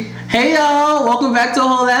Hey y'all, welcome back to a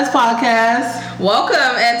Whole Ass Podcast. Welcome,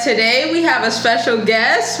 and today we have a special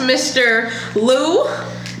guest, Mr. Lou.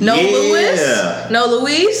 No Louis, no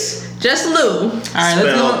Luis, just Lou. All right,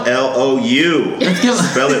 spell L-O-U.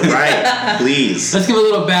 Spell it right, please. Let's give a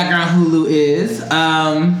little background who Lou is.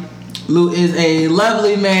 Lou is a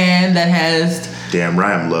lovely man that has... Damn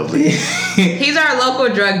right I'm lovely. He's our local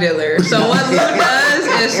drug dealer. So what Lou does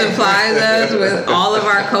is supplies us with all of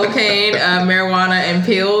our cocaine, marijuana, and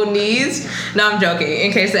pill needs. No, I'm joking.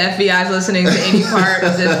 In case the FBI is listening to any part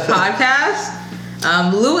of this podcast.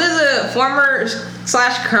 Lou is a former /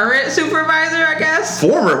 current supervisor, I guess.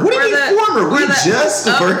 Former? What do you mean former? We just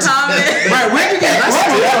worked. Right, where did you get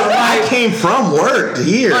I came from work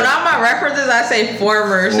here. But on my references, I say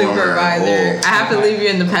former supervisor. I have to leave you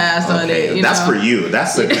in the past on it. That's for you.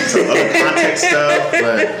 That's some other context stuff.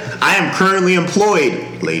 But I am currently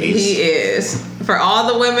employed, ladies. He is. For all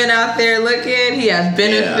the women out there looking, he has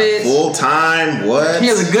benefits. Yeah, full time, what? He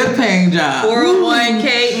has a good paying job.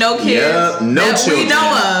 401k, no kids. Yeah, no that children. We know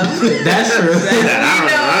of. That's true. I don't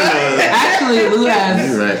know. Actually, Lou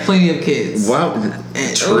has plenty of kids. Well,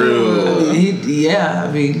 true. I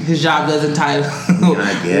mean, his job does entitle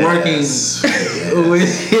working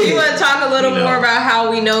with. You want to talk a little more about how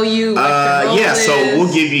we know you? So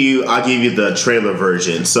I'll give you the trailer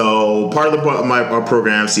version. So part of our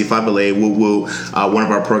program, C5LA, one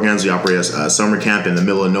of our programs, we operate a summer camp in the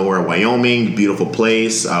middle of nowhere, Wyoming. Beautiful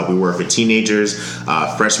place. We work with teenagers,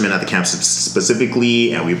 freshmen at the camp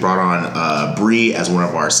specifically, and we brought on Bree as one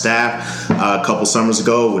of our staff a couple summers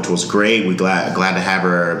ago, which was great. We're glad to have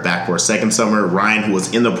her back for a second summer. Ryan, who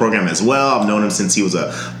was in the program as well, I've known him since he was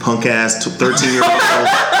a punk ass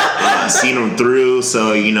 13-year-old. Seen him through,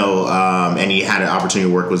 so and he had an opportunity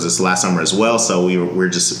to work with us last summer as well. So we're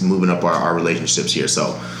just moving up our relationships here.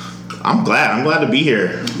 So I'm glad to be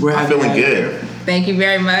here. I'm feeling good. Thank you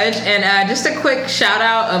very much. And just a quick shout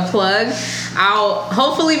out, a plug. I'll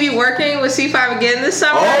hopefully be working with C5 again this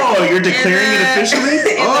summer. Oh, you're declaring it officially?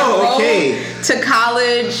 Oh, okay. To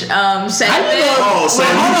college segment. Oh, so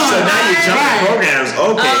now you're jumping programs.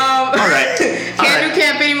 Okay. All right. Can't do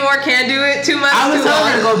camp anymore. Can't do it too much. I was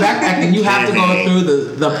telling her to go backpack, and you have to go through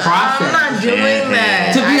the process. I'm not doing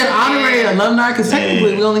that. To be an honorary alumni, because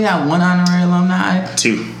technically we only have one honorary alumni.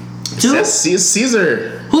 Two? That's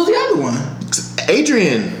Caesar. Who's the other one?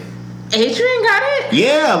 Adrian got it?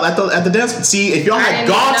 Yeah, at the dance. See, if y'all had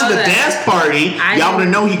gone to the dance party, y'all would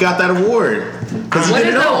have known he got that award. What does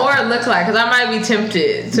the award look like? Because I might be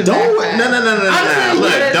tempted to backpack. No.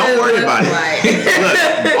 Look, don't worry about it.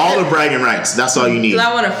 Look, all the bragging rights. That's all you need.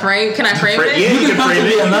 I want to frame. Can I frame it? Yeah, you can frame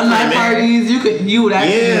it. Alumni parties. You would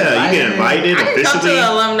actually. Yeah, you get invited I can officially. come to the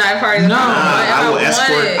alumni parties. No,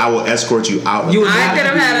 I will escort you out. I could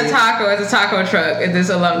have had a taco at the taco truck at this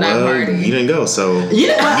alumni party. You didn't go, so you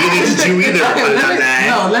didn't do either.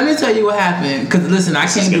 Let me tell you what happened. Because listen, I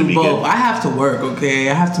can't do both. Good. I have to work. Okay,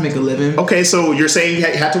 I have to make a living. Okay, so you're saying you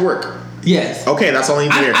had to work? Yes. Okay, that's all you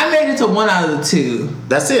need to hear. I made it to one out of the two.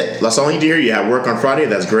 That's it. That's all you need to hear. You had work on Friday.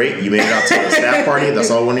 That's great. You made it out to the staff party.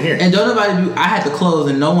 That's all I want to hear. And don't nobody do. I had to close,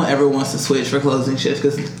 and no one ever wants to switch for closing shifts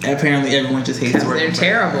because apparently everyone just hates working. They're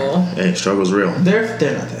terrible. Hey, struggle's real. They're not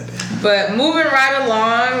that bad. But moving right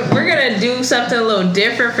along, we're gonna do something a little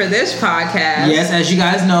different for this podcast. Yes, as you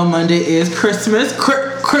guys know, Monday is Christmas.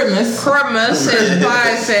 Christmas, as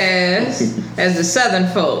Clyde says, as the Southern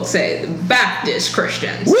folks say, the Baptist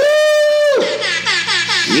Christians. Woo!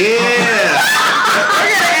 Yeah. We're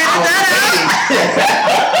gonna edit that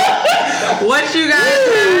out. What you guys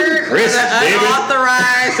heard was an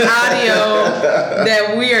unauthorized audio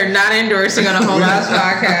that we are not endorsing on a Whole Ass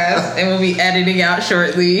Podcast, and we'll be editing out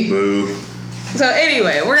shortly. Boo. So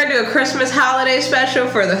anyway, we're gonna do a Christmas holiday special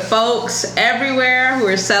for the folks everywhere who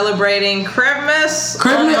are celebrating Christmas,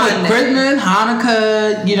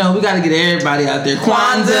 Hanukkah. We got to get everybody out there.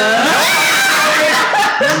 Kwanzaa.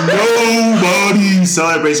 Nobody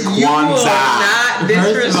celebrates Kwanzaa. You will not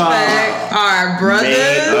disrespect our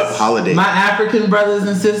brothers. Holiday. My African brothers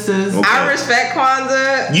and sisters. Okay. I respect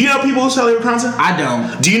Kwanzaa. You know people who celebrate Kwanzaa? I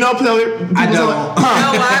don't. Do you know people? I don't. You know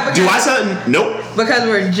why? Do I celebrate? Nope. Because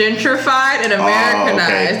we're gentrified and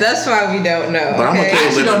Americanized. Okay. That's why we don't know. But I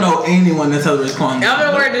actually don't know anyone that celebrates Kwanzaa. I'm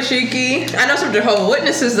gonna wear dashiki. I know some Jehovah's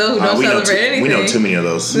Witnesses though who don't celebrate anything. We know too many of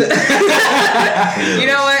those. You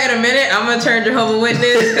know what? In a minute, I'm gonna turn Jehovah's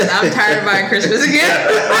Witness because I'm tired of buying Christmas again.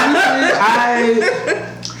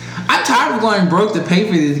 I'm tired of going broke to pay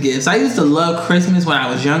for these gifts. I used to love Christmas when I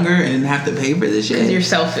was younger and didn't have to pay for this shit. Because you're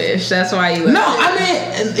selfish. That's why you love No, I mean,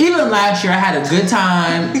 even last year I had a good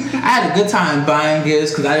time. I had a good time buying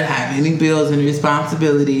gifts because I didn't have any bills and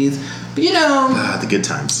responsibilities. But the good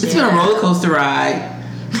times. It's been a roller coaster ride.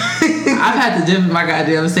 I've had to dip in my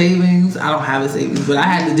goddamn savings. I don't have a savings, but I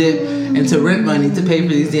had to dip into rent money to pay for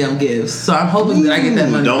these damn gifts. So I'm hoping that I get that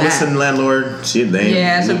money Don't back. listen to landlord. Shit,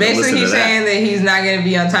 so basically he's saying that he's not going to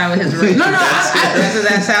be on time with his rent. No, that's what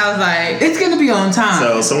that sounds like. It's going to be on time.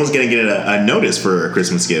 So someone's going to get a notice for a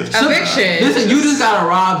Christmas gift. Eviction. Listen, you just got to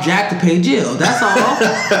rob Jack to pay Jill. That's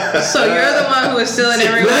all. So you're the one who is stealing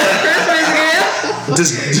everyone's Christmas gift?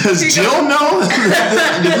 Does Jill know?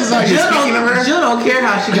 This is how you're speaking of her? Jill don't care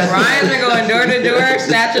how she got Ryan's been going door to door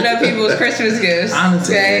snatching up people's Christmas gifts.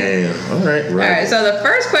 Honestly. Okay? Damn. All right. All right, so the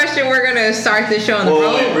first question we're going to start this show on the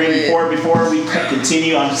road with. Before we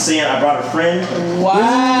continue, I'm just saying I brought a friend.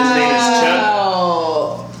 Wow. His name is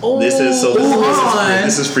Chuck.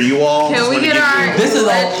 This is for you all. Can we get our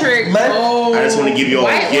electric? I just want to give you all a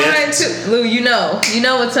White gift. wine too. Lou, you know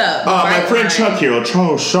what's up. My White friend wine. Chuck here,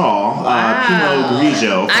 Charles Shaw, Pinot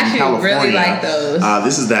Grigio from I actually California. really like those.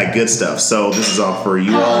 This is that good stuff. So this is all for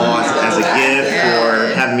you all as a gift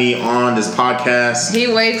for having me on this podcast. He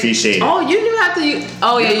waits. Appreciate it. Oh, you didn't have to.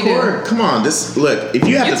 Oh yeah, you do. Come on, this look. If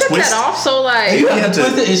you have You to took twist, that off so like. you have to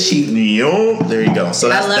twist it, it's cheap. Yo, there you go. So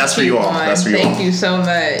I love that's for you all. wine. That's for you all. Thank you so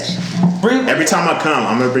much. Every time I come,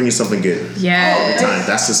 I'm gonna bring you something good. Every Yes. time.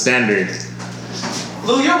 That's the standard.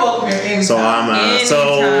 Lou, you're welcome here anytime. So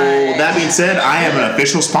so Anytime. that being said, I am an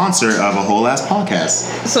official sponsor of a whole ass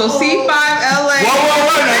podcast. So C5 LA.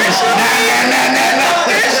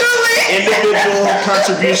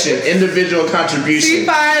 Individual contribution.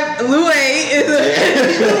 C5 Louis is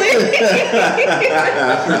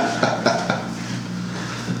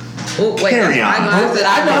Oh wait, Carry that's my on. glass that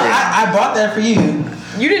I bought. I bought that for you.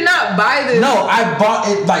 You did not buy this. No, I bought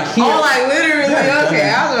it like here. Oh, like literally? Yeah, Okay,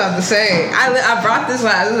 yeah. I was about to say. I brought this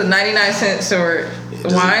glass. This is a 99-cent store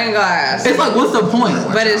wine glass. It's like, what's the point?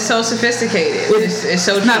 But it's so sophisticated. It's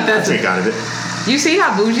so not cheap. that Drink out of it. You see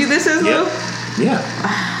how bougie this is, Lou? Yeah.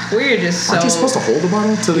 We're just so. Aren't you supposed to hold the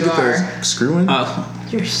bottle until they You get the screw in? Oh.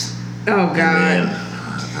 You're. Oh God. Man,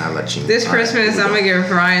 I'll let you. This all right, Christmas, here I'm we gonna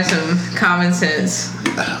give Ryan some common sense.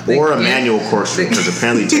 go. Or a manual course because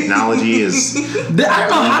apparently technology is. I don't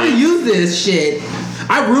know how to use this shit.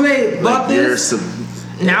 Our roommate bought this.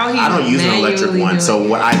 Now he's I don't use an electric manually one, so doing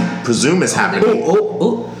what I presume is happening.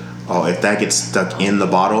 Oh. If that gets stuck in the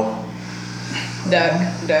bottle, Duck.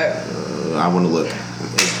 I want to look.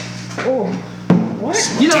 Oh. What?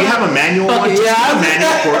 You know, Do you have a manual one? Okay, Just yeah. a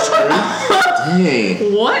manual corkscrew?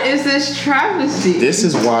 Dang. What is this travesty? This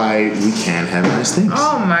is why we can't have nice things.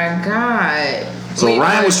 Oh my God. So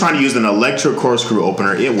Ryan was trying to use an electric corkscrew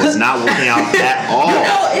opener. It was not working out at all.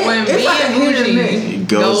 When it's being like a hit or miss. bougie It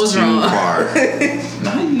goes too wrong. far.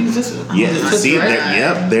 How do you use this one? Yeah, Just see,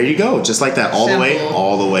 right. there you go. Just like that, all the way, Simple.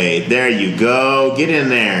 all the way. There you go. Get in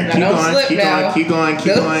there. Now Keep don't going, slip keep now. going, keep going, keep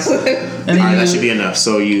Don't going. slip. And All right, then that you- should be enough.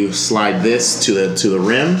 So you slide this to the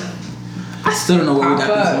rim, I still don't know where we got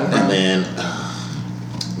Pop this up. one and from.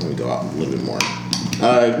 then let me go out a little bit more.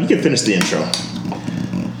 You can finish the intro.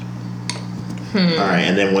 All right,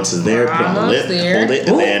 and then once it's there, put it on the Almost lip, there. hold it,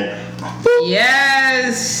 and Ooh. then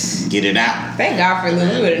Yes. get it out. Thank God for Lou.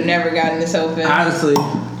 We would have never gotten this open. Honestly.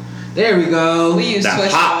 There we go. We use That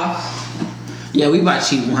Swish hot. off. Yeah, we buy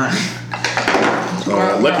cheap wine.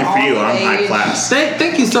 Lucky for you, all I'm high age. class.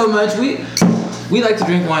 Thank you so much. We like to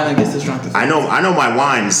drink wine that gets us drunk. I know my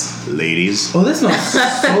wines, ladies. Oh, this smells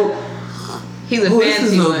so. He's a Oh, this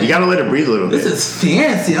fancy is a- one. You gotta let it breathe a little This bit. is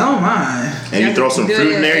fancy. Oh my. And you throw some Do it fruit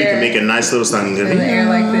in in there, the you can air. make a nice little something. In the air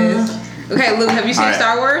like this. Okay, Lou, have you seen All right.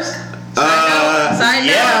 Star Wars? Side note.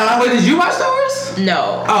 Yeah. Wait, did you watch Star Wars?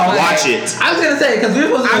 No. Oh, Watch it. I was gonna say because we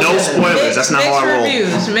were supposed to. No watch it. spoilers. That's not how I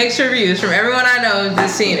roll. Mixed reviews from everyone I know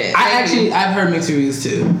that's seen it. I've heard mixed reviews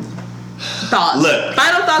too. thoughts. Look,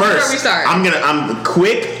 Final thoughts first, before we start. I'm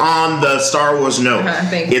quick on the Star Wars note.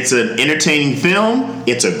 Thank you. It's an entertaining film.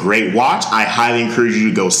 It's a great watch. I highly encourage you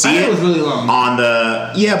to go see I it. heard it was really long. On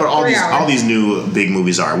the but all 3 these hours. all these new big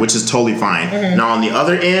movies are, which is totally fine. Mm-hmm. Now on the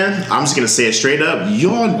other end, I'm just gonna say it straight up.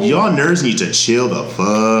 Y'all nerds need to chill the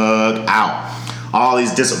fuck out. All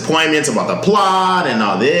these disappointments about the plot and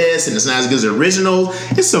all this, and it's not as good as the originals.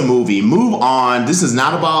 It's a movie. Move on. This is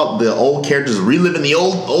not about the old characters reliving the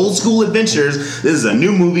old school adventures. This is a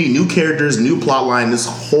new movie, new characters, new plot line. This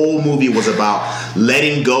whole movie was about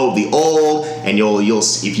letting go of the old, and you'll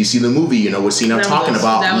if you see the movie, you know what scene I'm That talking was-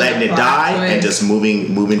 about. that was Letting a it plot die twist. and just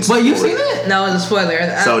moving. Wait, you've forward. seen it? No, it was a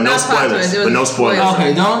spoiler. So no Not plot spoilers, twist, it was but no a spoiler. spoilers.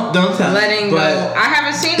 Okay, don't tell me. Letting But go. I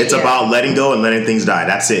haven't seen it It's yet. about letting go and letting things die.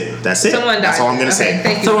 That's it. That's it. Someone dies. That's all I'm gonna Okay, say.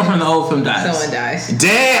 Thank you. Someone from the old film dies. Someone dies.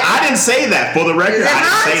 Damn, I didn't say that. For the record, Is it I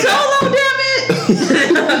Han didn't say that. Solo?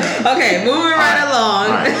 Damn it! Okay, moving right along. All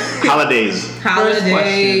right. Holidays.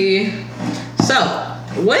 Holiday. So,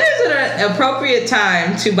 When is it an appropriate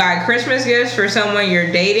time to buy Christmas gifts for someone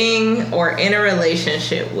you're dating or in a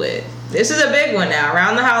relationship with? This is a big one now,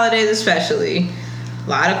 around the holidays especially. A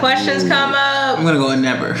lot of questions come up. I'm gonna go with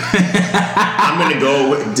never. I'm gonna go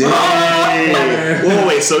with dang. Whoa,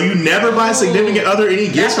 wait. So you never buy significant other any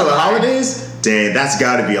gifts for the holidays? Dang, that's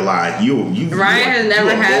got to be a lie. Ryan has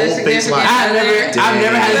never had a significant other. I've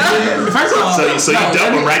never had a significant. First of all, so you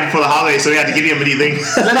dump them right before the holidays, so you have to give him anything.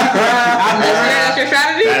 That's your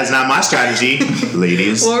strategy? That is not my strategy,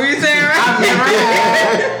 ladies. What were you saying,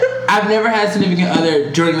 Ryan? I've never had a significant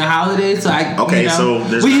other during the holidays, so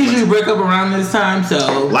so we usually break up around this time,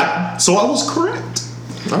 so I was correct.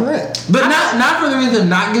 All right, but not for the reason of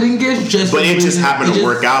not getting gifts, just but it just happened to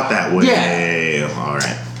work out that way. Yeah. All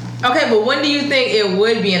right. Okay, but when do you think it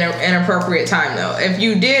would be an appropriate time though? If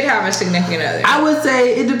you did have a significant other, I would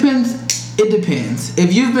say it depends. It depends.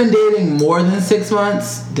 If you've been dating more than 6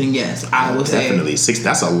 months, then yes, I would say definitely 6.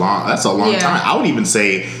 That's a long time. I would even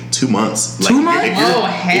say 2 months. 2 months?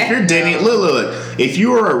 If you're dating, look. If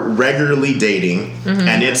you are regularly dating,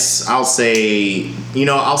 and it's I'll say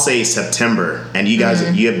September, and you guys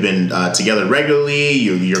you have been together regularly.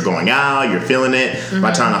 You're going out. You're feeling it.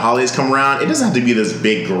 By the time the holidays come around, it doesn't have to be this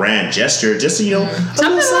big grand gesture. Just something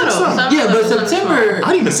little. Yeah, but September.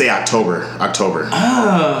 I'd even say October.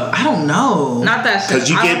 I don't know. Not that because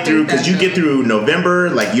you get through November,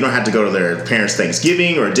 like you don't have to go to their parents'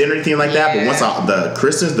 Thanksgiving or dinner or anything like that. But once the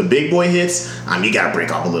Christmas, the big boy hits, you gotta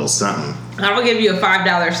break off a little something. I'm gonna give you a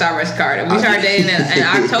 $5 Starbucks card. If we start dating in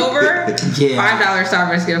October, $5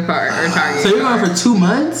 Starbucks gift card or Target. So you're going for 2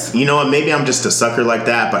 months? You know what? Maybe I'm just a sucker like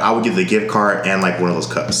that, but I would give the gift card and like one of those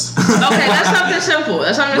cups. Okay, that's something simple.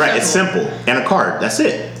 Right, it's simple and a card. That's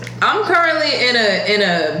it. I'm currently in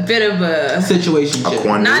a bit of a situation.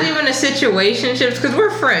 Not even a situationship because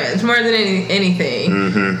we're friends more than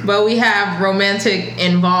anything. But we have romantic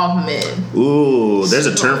involvement. Ooh, there's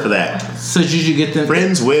a term for that. So you should get them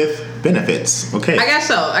friends with benefits. Okay. I guess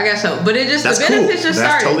so. But That's the benefits just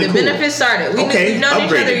started. Totally the benefits started. We've known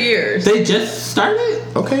each other years. They just started?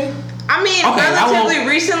 Okay. I mean, relatively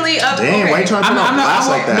recently. Damn, why are you trying to put on class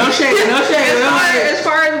like that? No shade. As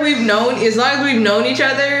far as we've known, as long as we've known each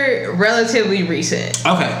other, relatively recent.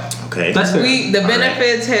 Okay. That's fair. The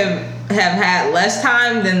benefits have had less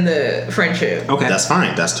time than the friendship. Okay. That's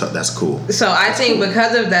fine. That's cool. So I think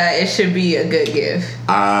because of that, it should be a good gift.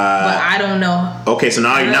 But I don't know. Okay, so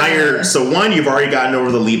now you're you've already gotten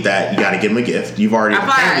over the leap that you got to give them a gift. You've already gotten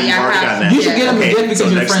that. You should get them a gift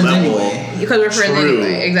because you're friends anyway. Because we're friends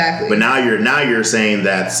anyway, exactly. But now you're saying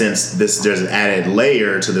that since there's an added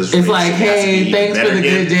layer to this. It's like, hey, thanks for the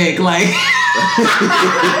good dick, like.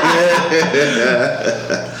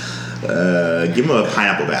 Give him a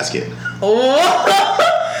pineapple basket. Oh,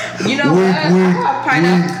 you know what? I have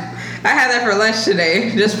pineapple. I had that for lunch today.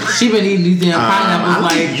 She been eating these damn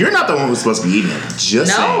pineapples. You're not the one who's supposed to be eating it.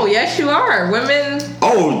 Yes, you are. Women.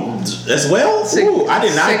 Oh, as well. Ooh, I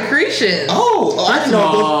did not. Secretion. Oh, I didn't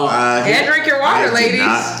know. And drink your water, ladies.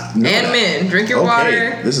 And men, drink your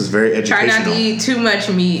water. This is very educational. Try not to eat too much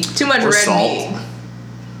meat, too much red meat.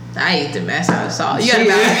 I eat the mess out of salt. You gotta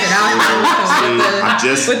balance it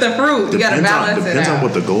out with the fruit. You gotta balance it out. Depends on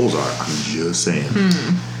what the goals are. I'm just saying.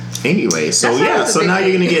 Anyway, so now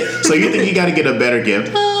you're gonna get. So you think you gotta get a better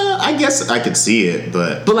gift? I guess I could see it,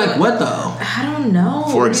 but like what though? I don't know.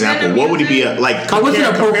 For example, what would it be like?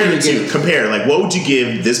 Compare. Like, what would you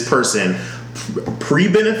give this person pre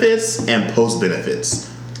benefits and post benefits?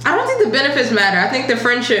 I don't think the benefits matter. I think the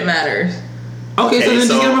friendship matters. Okay, so then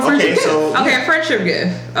just give him a friendship gift. A friendship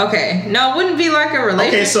gift. Okay. No, it wouldn't be like a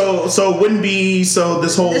relationship. Okay, so it wouldn't be this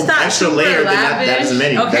whole extra layer that doesn't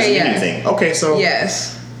mean anything. Okay, so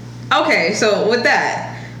yes. Okay, so with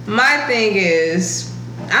that, my thing is,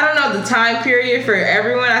 I don't know the time period for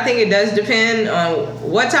everyone. I think it does depend on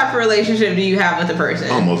what type of relationship do you have with the person.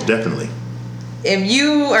 Oh, most definitely. If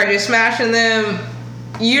you are just smashing them,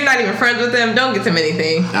 you're not even friends with them, don't get them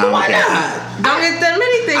anything. Why not? Don't get them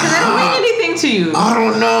anything because they don't mean anything to you. I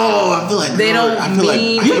don't know. I feel like they don't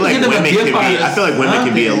mean. I feel like women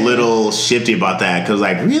can be a little shifty about that because,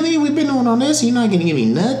 like, really, we've been doing on this. You're not gonna give me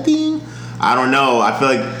nothing. I don't know. I feel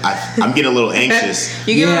like I'm getting a little anxious.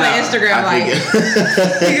 You give him an Instagram like. You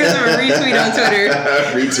give him a retweet on Twitter.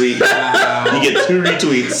 Retweet. Wow. You get 2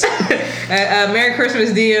 retweets. Merry Christmas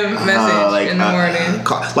DM message in the morning.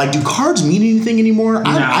 Like, do cards mean anything anymore? No.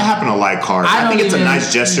 I happen to like cards. I think it's a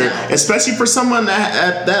nice gesture, especially for someone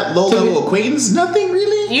at that low level acquaintance. Nothing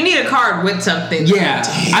really. You need a card with something. Yeah.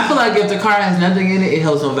 I feel like if the card has nothing in it, it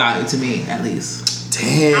holds no value to me, at least.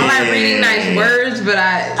 Damn. I like reading nice words, but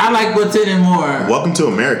I like what's in it more. Welcome to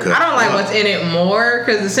America. I don't like what's in it more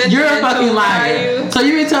because the sentimental You're a fucking liar. value. So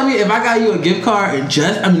you mean tell me if I got you a gift card and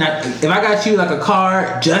if I got you like a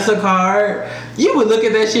card, just a card, you would look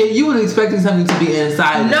at that shit, you would expect something to be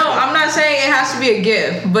inside. No, I'm not saying it has to be a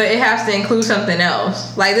gift, but it has to include something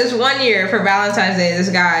else. Like this one year for Valentine's Day, this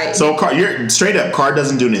guy. So you're straight up. Card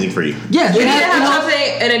doesn't do anything for you. Yes, You need to have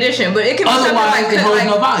something in addition, but it can be something otherwise like it holds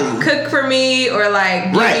no value. cook for me or like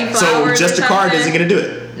give me Right. So flowers. just or a card something. isn't gonna do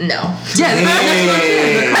it. No. Yes,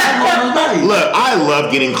 Hey. the card holds no value. Look, I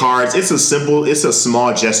love getting cards. It's a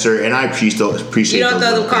small gesture, and I appreciate. You don't those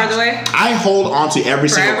throw the little cards things. away? I hold on to every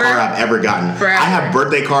single Forever? card I've ever gotten. Forever. I have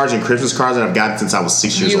birthday cards and Christmas cards that I've gotten since I was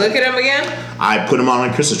 6 years You old. look at them again? I put them on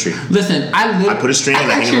a Christmas tree. Listen, I put a string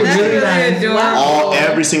and I hang them. That's really really nice. adorable.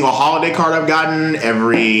 Every single holiday card I've gotten,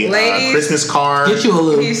 every Ladies, Christmas card. Get you a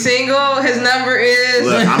little. He's single. His number is.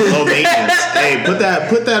 Look, I'm low maintenance. Hey, put that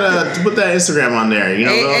Instagram on there. You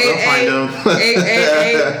know, they'll find them.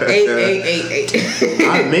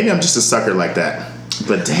 888. Maybe I'm just a sucker like that.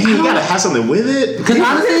 But dang, you gotta have something with it. Because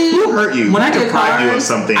honestly, Who hurt you? when I Who get deprived you of cards,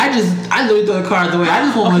 something. I literally throw the cards away. I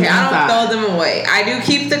just want one Okay, I inside. don't throw them away. I do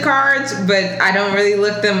keep the cards, but I don't really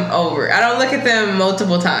look them over. I don't look at them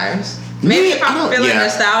multiple times. Maybe Yeah, if I I'm don't- feeling yeah.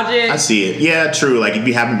 nostalgic. I see it. Yeah, true. Like if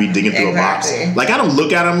you happen to be digging through Exactly. a box, like I don't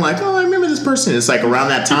look at them like, oh, I remember this person. It's like around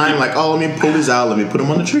that time, like, oh, let me pull these out. Let me put them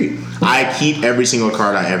on the tree. I keep every single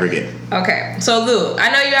card I ever get. Okay, so Lou, I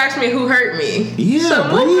know you asked me who hurt me. Yeah, so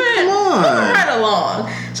bro, moving come on. right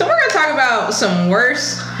along. So we're gonna talk about some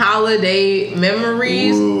worst holiday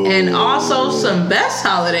memories Ooh. and also some best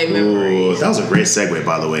holiday Ooh, memories. that was a great segue,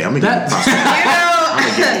 by the way. I'm gonna give you props. You I'm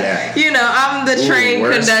gonna give you that. know, I'm the train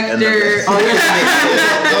worst and the conductor best. Oh,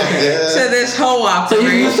 yeah. to this whole So operation.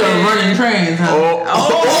 you used to running trains, huh?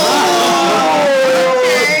 Oh,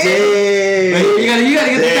 Okay. dang. You gotta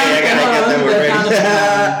get the Yeah, sound I gotta get that one ready.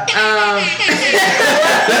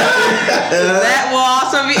 That will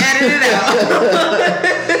also be edited out.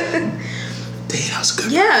 Dang, that was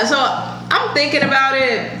good. Yeah, so I'm thinking about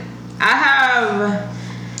it. I have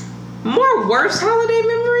more worst holiday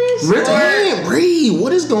memories. Really? Dang, Bree,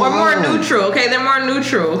 what is going Or more on? neutral. Okay, they're more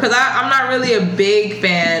neutral. Because I'm not really a big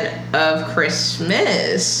fan of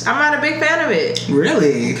Christmas. I'm not a big fan of it.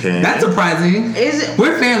 Really? Okay. That's surprising. Is it?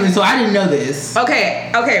 We're family, so I didn't know this. Okay,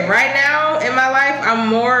 right now in my life, I'm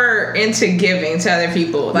more into giving to other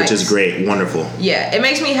people. Like, Which is great, wonderful. Yeah, it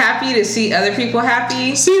makes me happy to see other people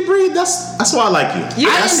happy, See, Bree, that's why I like you. You-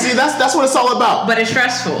 That's what it's all about. but it's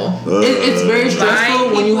stressful. It's very Buying stressful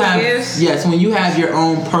when you people have gifts. when you have your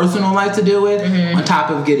own personal life to deal with on top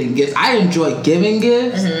of getting gifts. I enjoy giving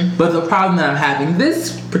gifts, but the problem that I'm having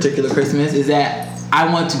this particular Christmas is that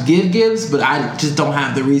I want to give gifts, but I just don't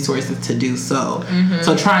have the resources to do so.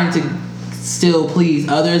 So trying to still please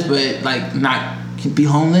others, but like not be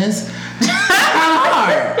homeless, kind of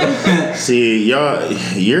hard. See,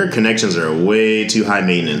 your connections are way too high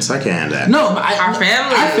maintenance. I can't handle that. No, but Our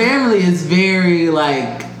family. Our family is very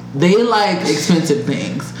like they like expensive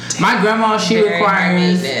things. My grandma, Very high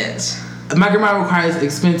maintenance. my grandma requires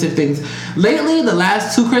expensive things. Lately, the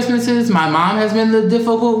last 2 Christmases, my mom has been the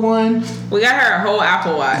difficult one. We got her a whole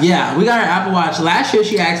Apple Watch. Yeah, we got her Apple Watch. Last year,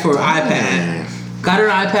 she asked for an iPad. Got her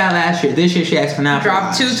an iPad last year. This year, she asked for an Apple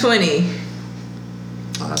Dropped Watch. $220.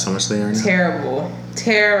 Oh, that's how much they are now. Terrible.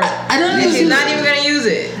 I don't And know. she's not even gonna use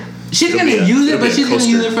it. She's It'll gonna be a- use it, it'll but be a she's gonna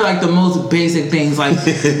coaster. use it for like the most basic things, like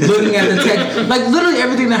looking at the text, like literally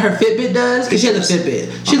everything that her Fitbit does. Because she has a Fitbit,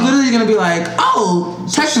 she's literally gonna be like, "Oh,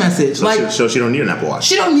 text message." So, Like so she don't need an Apple Watch.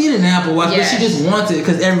 she don't need an Apple Watch, Yes. but she just wants it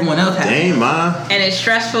because everyone else has it. Dang, ma. And it's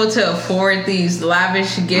stressful to afford these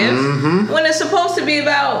lavish gifts when it's supposed to be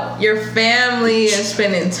about your family and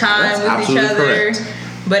spending time That's with each absolutely other. correct.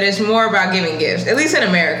 But it's more about giving gifts. At least in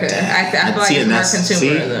America, I feel like See, it's and more that's-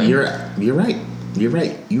 consumerism. See, you're right. You're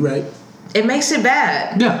right. It makes it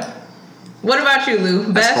bad. Yeah. What about you,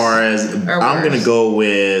 Lou? Best As far as or I'm gonna worst? go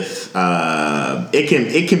with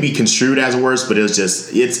it can be construed as worse, but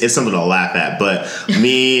it's something to laugh at. But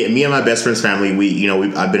me and my best friend's family,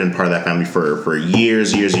 I've been a part of that family for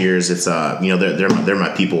years. It's they're my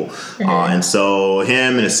people, and so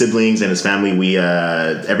him and his siblings and his family, we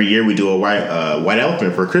every year we do a white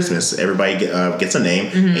elephant for Christmas. Everybody gets a name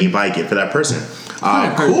and you buy a gift for that person.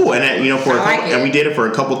 Cool, and and we did it for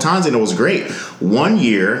a couple times and it was great. One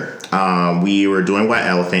year. We were doing White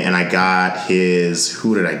Elephant, and I got his.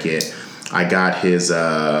 Who did I get? I got his.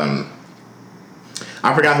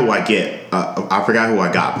 I forgot who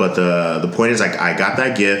I got, but the point is, I got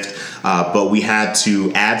that gift, but we had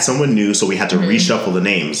to add someone new, so we had to reshuffle the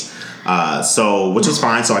names. Which was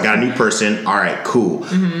fine. So I got a new person. All right, cool.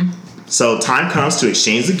 So time comes to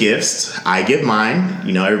exchange the gifts. I give mine.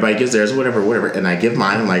 You know, everybody gives theirs, whatever, and I give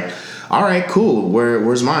mine. I'm like, all right, cool.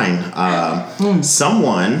 Where's mine?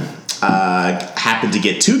 Someone happened to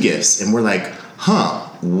get 2 gifts, and we're like,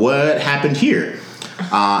 what happened here?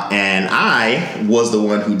 And I was the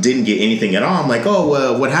one who didn't get anything at all. I'm like, oh,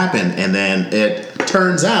 well, what happened? And then it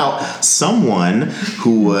turns out someone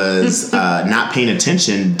who was not paying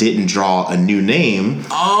attention didn't draw a new name.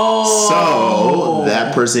 So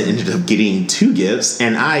that person ended up getting 2 gifts,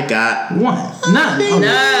 and I got 1. None.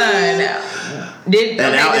 Did the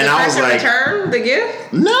I was person like, return the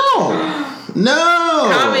gift? No.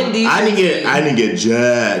 Common decency. I didn't get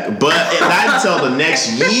jack. But not until the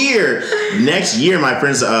next year. Next year, my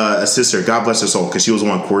friend's sister, God bless her soul, because she was the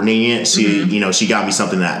one coordinating it. She got me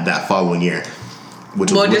something that following year,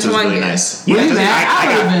 which was really nice. Yeah,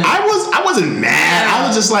 I wasn't mad. I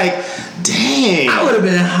was just like, dang. I would have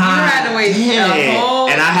been hot. You had to wait a whole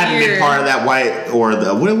and I haven't been part of that white or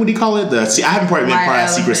the what do you call it? I haven't been part of that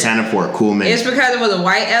Secret Santa for a cool minute. It's because it was a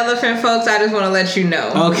white elephant, folks. I just want to let you know.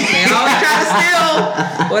 Okay. They always try to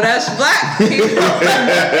steal with us black people.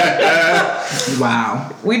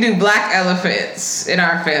 Wow. We do black elephants in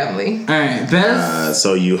our family. All right, best.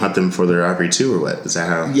 So you hunt them for their ivory too, or what? Is that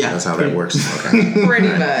how? Yeah, that's how that works. Okay. Pretty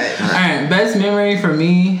much. All right, best memory for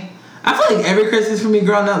me. I feel like every Christmas for me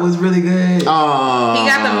growing up was really good. He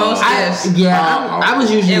got the most gifts. I was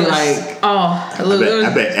usually like.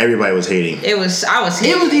 I bet everybody was hating. I was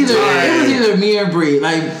hating. It was either me or Bree.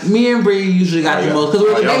 Like me and Bree usually got the most because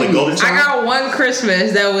we're the babies. I got one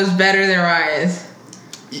Christmas that was better than Ryan's.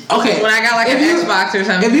 Okay, when I got like an Xbox or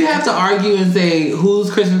something. If you have to argue and say whose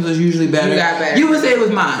Christmas was usually better, you would say it was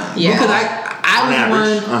mine. Yeah, because I was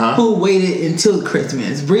one who waited until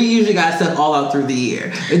Christmas. Bree usually got stuff all out through the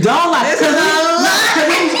year. Don't like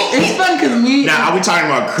it's fun because me. Now, are we talking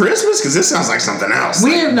about Christmas? Because this sounds like something else.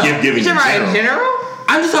 We're like no. Giving in general.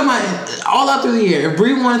 I'm just talking about all out through the year. If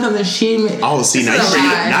Bree wanted something, she made. Oh, see, now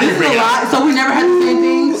you're bringing it up. So we never had the same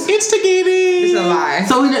things. Instigating. It's a lie.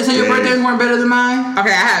 So your birthdays weren't better than mine?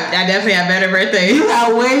 Okay, I definitely have better birthdays. You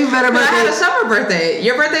got way better birthdays. I had a summer birthday.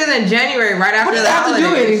 Your birthday's in January, right after the holidays.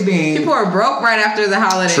 What do you have to do anything? People are broke right after the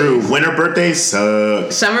holidays. True. Winter birthdays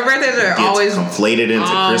suck. Summer birthdays are always conflated into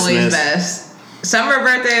always Christmas. Best. Summer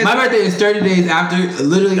birthdays. My birthday is 30 days after.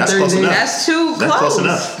 Literally that's 30 close days. Enough. That's too That's close. close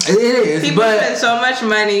enough. It is. People spend so much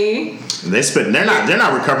money. They're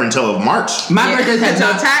not recovering until March. My birthday's had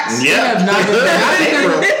no tax. Yeah.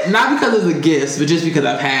 Not because of the gifts, but just because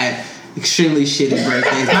I've had extremely shitty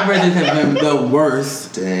birthdays. My birthdays have been the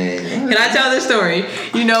worst. Dang. Can I tell this story?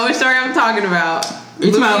 You know what story I'm talking about.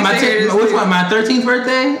 Which one? My 13th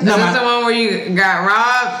birthday? No, that's the one where you got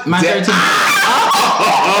robbed. My 13th.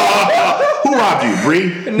 Who robbed you,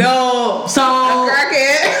 Bree? No. So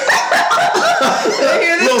crackhead.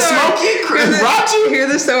 Little Smokey robbed you. Hear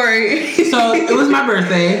the story. So it was my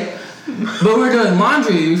birthday, but we were doing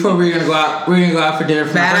laundry before we were gonna go out. We were gonna go out for dinner.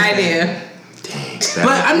 For Bad idea. Dang.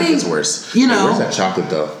 But I mean, it's worse. You know, where's that chocolate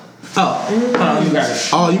though? Oh, hold on, you got it.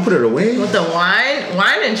 Oh, you put it away? With the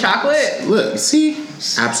wine and chocolate? Look, see?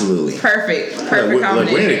 Absolutely. Perfect combination.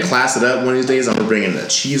 Combination. We're going to class it up one of these days. I'm going to bring in a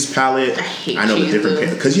cheese palette. I know the different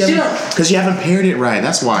because you haven't paired it right.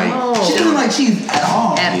 That's why. No. She doesn't like cheese at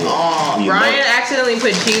all. Brian accidentally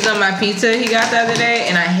put cheese on my pizza he got the other day,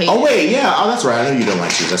 and I hate it. Oh, wait, yeah. Oh, that's right. I know you don't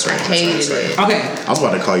like cheese. That's right. I hated it. Okay. I was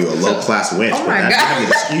about to call you a low-class wench, oh my but that's God.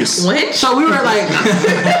 an excuse. Wench? So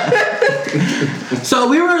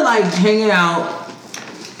we were like hanging out.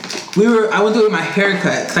 I went to get my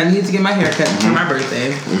haircut because I needed to get my haircut for my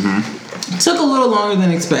birthday. Mm-hmm. Took a little longer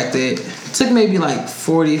than expected. Took maybe like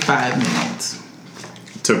 45 minutes.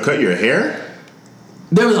 To cut your hair?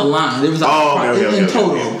 There was a line. There was a in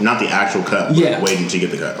total. Okay. Not the actual cut. Yeah. Waiting to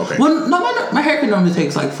get the cut. Okay. Well, no, my haircut normally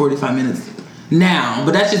takes like 45 minutes now,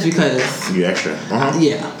 but that's just because you extra. Uh-huh.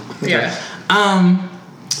 Yeah. Okay. Yeah.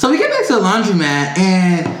 So we get back to the laundromat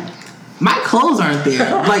and my clothes aren't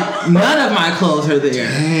there. Like, none of my clothes are there.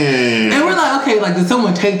 Damn. And we're like, okay, like, did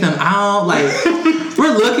someone take them out? Like,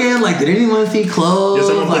 we're looking, like, did anyone see clothes? Did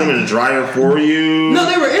someone put them in the dryer for you? No,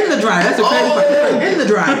 they were in the dryer. That's the crazy part. They were in the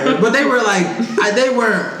dryer. But they were like, they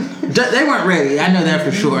weren't ready. I know that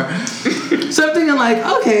for sure. So I'm thinking, like,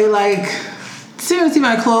 okay, like, does anyone see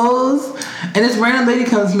my clothes? And this random lady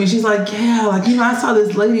comes to me. She's like, yeah, like, I saw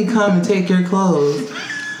this lady come and take your clothes.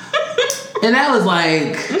 And that was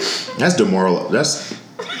like... That's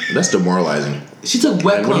demoralizing. She took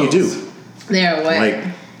wet clothes. What do you do? They're wet.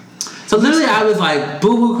 Like, so literally I was like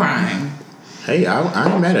boo-hoo crying. Hey,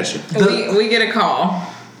 I ain't mad at you. We get a call.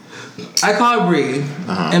 I called Bree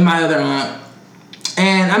and my other aunt.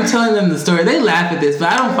 And I'm telling them the story. They laugh at this, but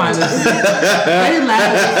I don't find this. They laugh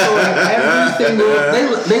at the story every single.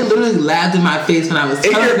 They literally laughed in my face when I was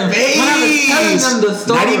telling them. Face. When I was telling them the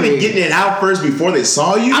story. Not even getting it out first before they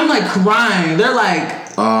saw you. I'm like crying. They're like,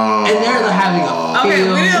 and they're having a Okay,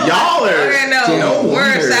 we didn't y'all are. Okay, no,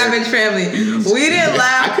 we're a savage family. We didn't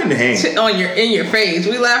laugh. I couldn't hang in your face.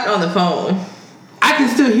 We laughed on the phone. I can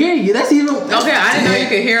still hear you. That's even Okay, I didn't know you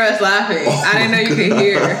could hear us laughing. I didn't know you could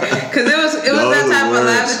hear because it was that type of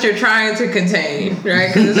laugh that you're trying to contain,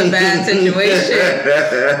 right? Because it's a bad situation.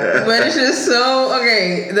 But it's just so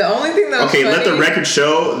okay. The only thing that was funny, let the record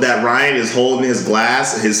show that Ryan is holding his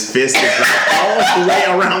glass. His fist is like all the way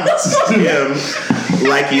around him,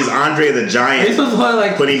 like he's Andre the Giant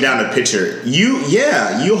putting down a pitcher.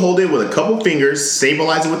 You hold it with a couple fingers,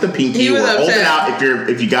 stabilize it with the pinky, or hold it out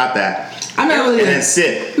if you got that. I'm not really, and then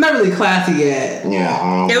sit. I'm not really classy yet.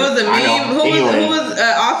 Yeah. It was a meme. Who was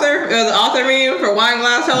author? It was the author meme for wine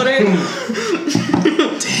glass holding.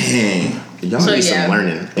 Dang. Y'all need some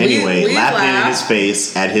learning. Anyway, we laughing in his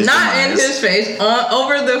face at his Not demise. in his face,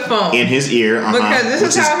 over the phone. In his ear. Because this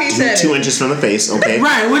is how he said 2 inches from the face, okay.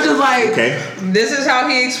 Right, which is like... Okay. This is how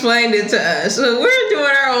he explained it to us. So we're doing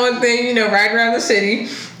our own thing, right around the city.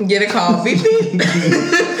 Get a call. Beep, beep.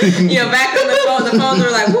 Back on the phones were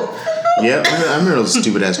like, whoop. Yep, I remember those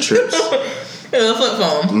stupid ass trips. It was a flip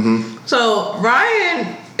phone. Mm-hmm. So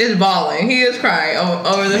Ryan is bawling. He is crying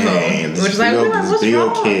over the phone. Which is like, what's big wrong?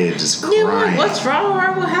 Old kid just crying. Yeah, what's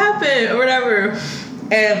wrong? What happened? Or whatever.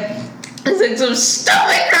 And it's like some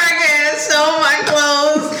stupid crackhead stole my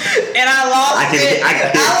clothes, and I lost it. I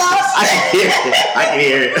can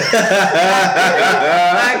hear it.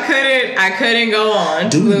 I couldn't go on.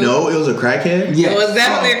 Do you know it was a crackhead? Yeah, it was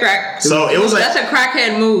definitely a crack. So it was like that's a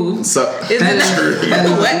crackhead move. So isn't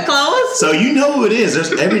that wet clothes? So you know who it is.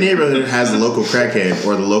 There's every neighborhood has a local crackhead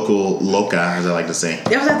or the local loca, as I like to say.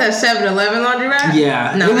 It was at that 7-Eleven laundromat.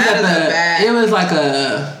 Yeah, no, that is bad. It was like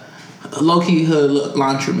a low-key hood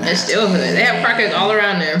laundromat. It's still hood. They have crackheads all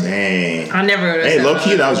around there. Dang. I never go to. Hey,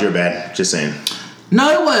 low-key, that was your bad. Just saying. No,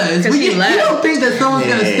 it was. Because he left. You don't think that someone's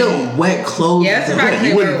gonna steal wet clothes? Yeah, that's right.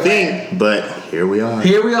 You wouldn't think, but here we are.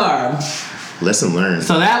 Here we are. Lesson learned.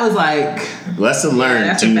 So that was like... Lesson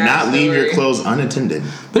learned. Do not leave your clothes unattended.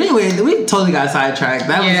 But anyway, we totally got sidetracked.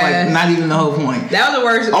 That was like not even the whole point. That was the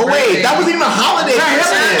worst. Oh wait, that was even a holiday.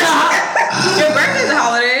 Your birthday's a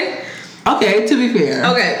holiday. Okay, to be fair.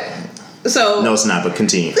 Okay. So no, it's not. But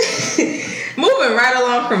continue. Moving right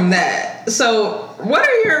along from that. So, what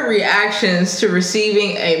are your reactions to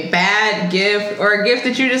receiving a bad gift or a gift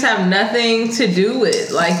that you just have nothing to do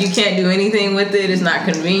with? Like you can't do anything with it. It's not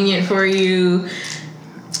convenient for you.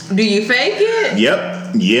 Do you fake it?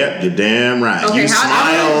 Yep, you're damn right. Okay, you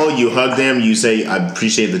smile, you hug them, you say, I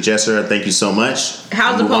appreciate the gesture, thank you so much.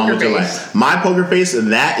 How's the poker face? My poker face,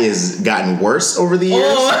 that is gotten worse over the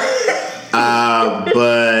years. But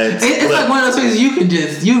it's like one of those things you can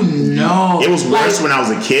just, it was worse when I was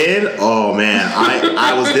a kid. Oh man,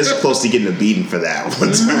 I was this close to getting a beating for that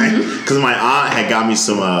one time because my aunt had got me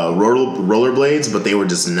some rollerblades, but they were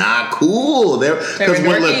just not cool. Because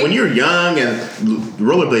when you're young and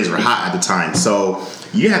rollerblades were hot at the time, so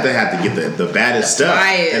you have to get the baddest stuff.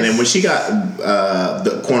 And then when she got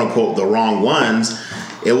the quote unquote the wrong ones,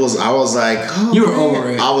 I was like, oh, you were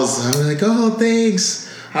over it. I was like, oh, thanks.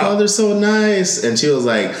 Oh, they're so nice. And she was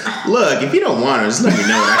like, look, if you don't want her, just let me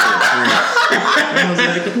know and I can return it. I was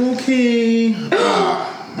like, okay.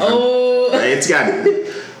 It's got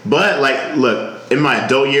it. But, like, look, in my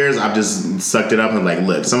adult years, I've just sucked it up and, like,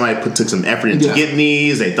 look, somebody took some effort into getting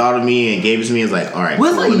these. They thought of me and gave it to me. It's like, all right,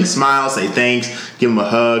 cool, let me smile, say thanks, give them a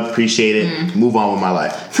hug, appreciate it, move on with my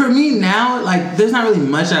life. For me now, like, there's not really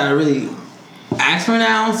much that I really ask for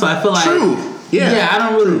now. So I feel like... True. Yeah, I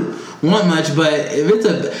don't really... want much, but if it's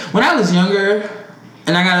when I was younger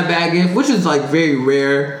and I got a bad gift, which is like very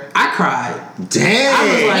rare, I cried. Damn, I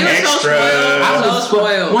was like, extra. I was so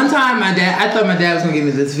spoiled. One time, I thought my dad was gonna give me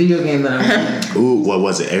this video game that I was Ooh, what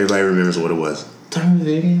was it? Everybody remembers what it was. Do you remember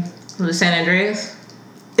the video game? Was it San Andreas?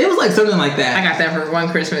 It was like something like that. I got that for one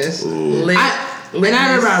Christmas. And I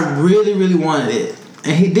remember I really, really wanted it,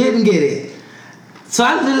 and he didn't get it. So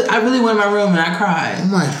I really went in my room and I cried. Oh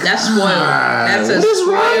my God. That's spoiled. That's what is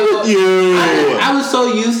wrong with you? I was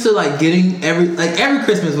so used to like getting every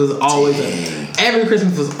Christmas was always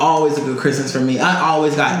a good Christmas for me. I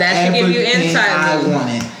always got that should give you insight I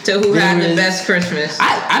wanted to who had the best Christmas.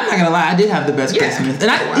 I'm not gonna lie, I did have the best Christmas, and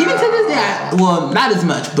even to this day, not as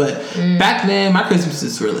much, but back then my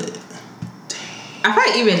Christmases were lit. I feel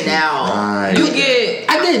like even now, Right.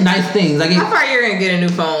 I get nice things. Like how far you're gonna get a new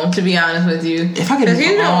phone? To be honest with you, if I get, because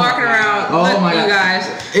he's been walking around. Oh look, my God. you guys,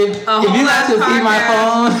 if you guys could see my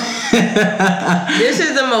phone, this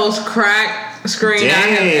is the most cracked screen I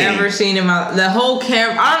have ever seen in my. The whole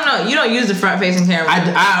camera. I don't know. You don't use the front facing camera.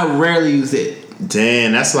 I rarely use it.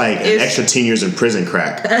 Damn, that's like an extra 10 years in prison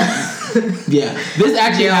crack. Yeah, this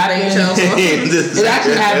actually happened. It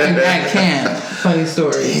actually happened at camp. Funny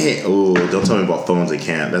story. Oh, don't tell me about phones at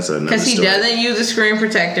camp. That's another story. Because he doesn't use a screen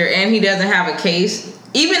protector and he doesn't have a case.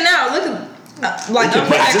 Even now, look at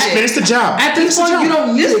just finish the job. At this point, you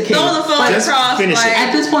don't need a case. Throw the phone across.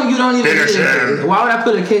 At this point, you don't even need a case. Why would I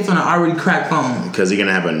put a case on an already cracked phone? Because you're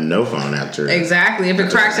gonna have a no phone after. Exactly. If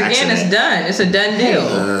it cracks again, it's done. It's a done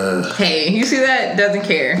deal. Hey, you see that? Doesn't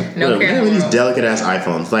care. No care. Look at these delicate ass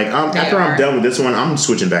iPhones. Like after I'm done with this one, I'm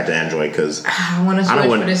switching back to Android because I want to switch,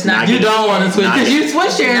 but it's not. You don't want to switch because you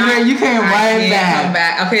switched to Android. You can't ride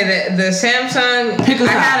back. Okay, the Samsung.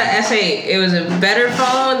 I had an S8. It was a better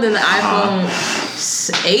phone than the iPhone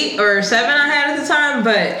 8 or 7 I had at the time.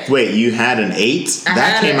 But wait, you had an 8?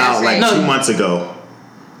 That came out like 2 months ago.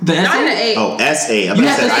 The S8? Oh, S8. I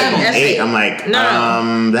said iPhone 8. I'm like,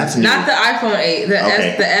 that's new. Not the iPhone 8. The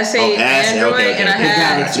S8 Android, and I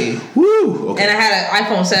had Galaxy. Woo. Okay. And I had an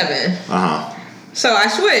iPhone 7. So I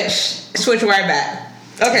switched right back.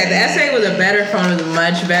 Okay, the S8 was a better phone. It was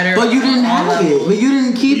much better. But you didn't have it. But you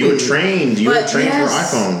didn't keep it. You were trained. You were trained for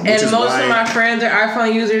iPhone. And most of my friends are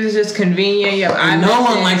iPhone users. It's just convenient. You have iMessage. No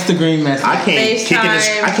one likes the green message. I can't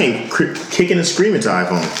kick and scream into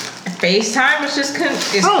iPhone. FaceTime is just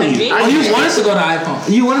convenient. You wanted to go to iPhone.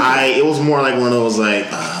 It was more like one of those like,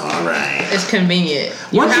 all right. It's convenient.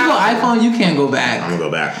 Once you go iPhone, you can't go back. I'm gonna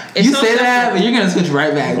go back. You say that, but you're gonna switch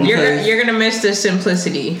right back. You're gonna miss the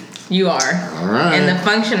simplicity. You are. All right. And the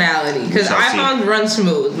functionality. Because iPhones run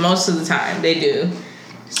smooth most of the time. They do.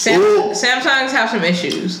 Samsungs have some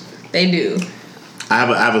issues. They do. I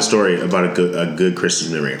have a story about a good Christmas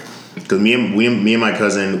memory. Because me and my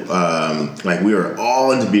cousin, we were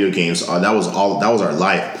all into video games. That was our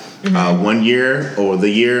life. Mm-hmm. One year or the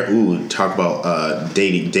year, talk about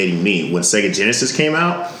dating me. When Sega Genesis came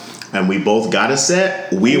out and we both got a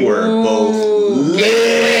set, we were both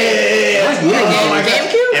lit.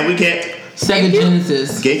 GameCube? And we can't. Sega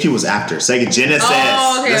Genesis. GameCube was after Sega Genesis.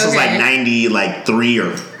 This was like 93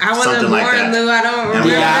 or something like that. Lou, I don't remember.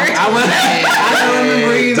 Yeah, I don't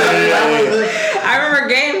remember either. I remember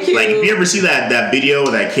GameCube. Like, if you ever see that video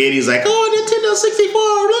with that kid, he's like, "Oh, Nintendo 64."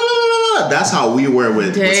 Blah, blah, blah. That's how we were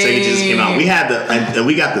when Sega Genesis came out. We had and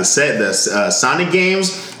we got the Sonic games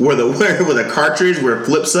where the cartridge where it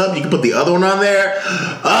flips up, you can put the other one on there.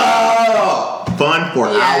 Oh. Fun for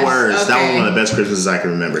hours. Okay. That was one of the best Christmases I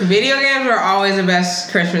can remember. Video games were always the best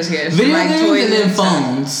Christmas gifts. Video games and then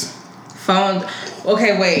phones. Phones.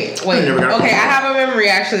 Okay, wait. I have a memory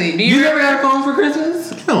actually. Do you never got a phone for Christmas?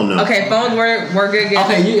 Hell no. Okay, phones were good gifts.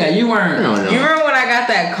 Okay, you weren't. No. You remember when I got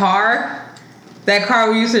that car? That car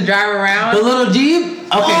we used to drive around? The little Jeep? Okay,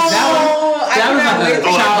 that was like a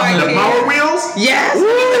childhood. The Power Wheels? Yes,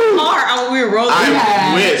 the car. We were rolling.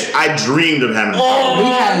 I dreamed of having a car. We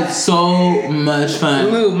had so much fun.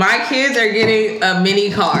 Lou, my kids are getting a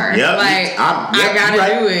mini car. Yep. Like, I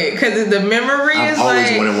gotta do it. Because the memory is like... I've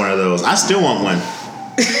always wanted one of those. I still want one.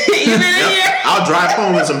 Even here? I'll drive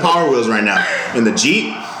home with some Power Wheels right now. In the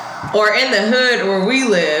Jeep. Or in the hood where we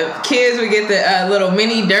live, kids would get the little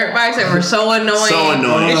mini dirt bikes that were so annoying. So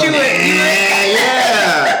annoying. And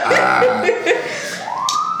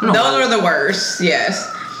Yeah. Those were the worst, yes.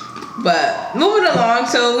 But moving along,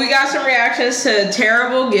 so we got some reactions to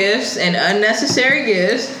terrible gifts and unnecessary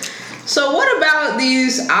gifts. So what about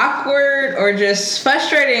these awkward or just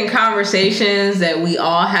frustrating conversations that we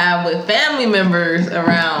all have with family members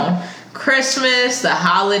around Christmas, the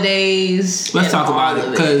holidays? Let's talk about it,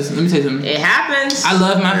 because let me tell you something. It happens. I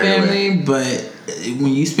love my family, but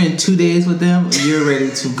when you spend 2 days with them, you're ready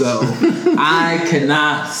to go. I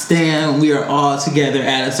cannot stand when we are all together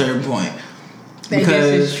at a certain point. This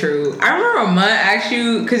is true. I remember Mud asked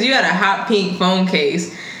you, because you had a hot pink phone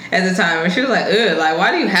case at the time, and she was like, ugh, like,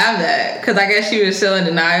 why do you have that? Because I guess she was still in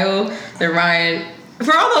denial that Ryan...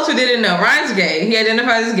 For all those who didn't know, Ryan's gay. He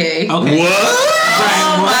identifies as gay. Okay. What?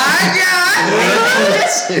 Oh my God.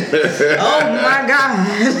 Oh my God.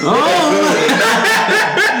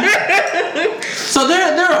 So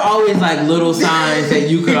there are always like little signs that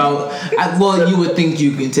you could you would think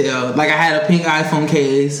you can tell. Like I had a pink iPhone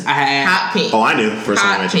case. I had hot pink. Oh, I knew. First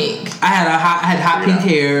hot pink. I had hot pink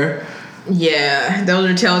hair. Yeah, those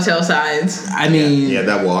are telltale signs. I mean, yeah,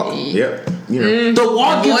 that walk. Yep. You know. The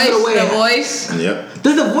walk gives it away. The voice. Yep.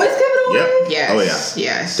 Does the voice give it away? Yep. Yes. Oh yeah.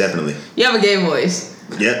 Yes. Definitely. You have a gay voice.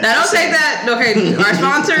 Yep. Now don't take that. Okay, our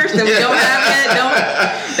sponsors that we don't have yet.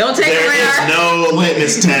 Don't take There away is our. no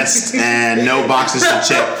litmus test and no boxes to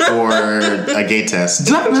check for a gay test.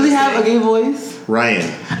 Do I really have a gay voice?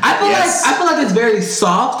 Ryan. I feel like it's very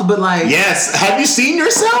soft, but like. Yes. Have you seen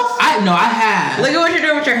yourself? I have. Look at what you're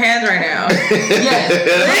doing with your hands right now. Yes.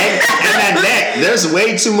 and that neck. There's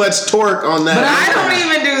way too much torque on that. But I don't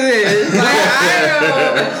even do this. Like, I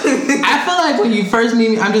don't. I feel like when you first meet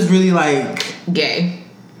me, I'm just really like Gay.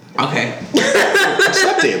 okay.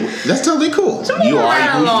 Accept it. That's totally cool. So You right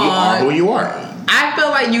are who you are. I feel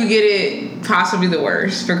like you get it possibly the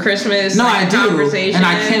worst for Christmas. No, like, I do, conversation. and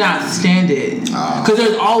I cannot stand it because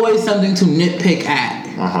there's always something to nitpick at.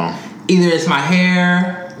 Either it's my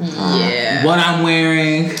hair, Yeah. what I'm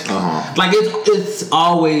wearing. Like it's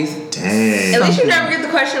always. Dang. At least you never get the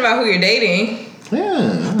question about who you're dating.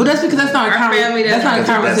 Yeah. But that's because that's not a family that's not a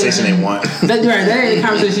conversation they want. That ain't a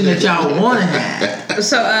conversation that y'all want to have.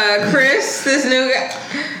 So, Chris, this new guy.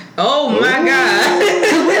 Oh my God.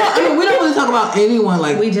 We don't really talk about anyone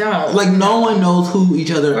like We don't. Like no one knows who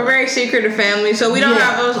each other. We're very secretive family, so we don't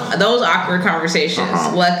have those awkward conversations.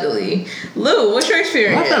 Luckily, Lou, what's your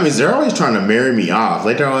experience? My family's, they're always trying to marry me off.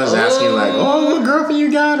 Like they're always asking, like, "Oh, what girlfriend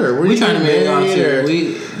you got?" Or we trying to marry off her?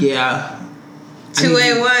 too.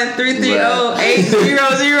 281-330-8004.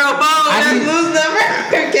 That's Lou's number.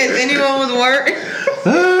 In case anyone was worried.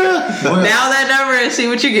 Dial that number and see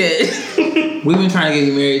what you get. We've been trying to get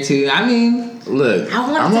you married too. I mean, look,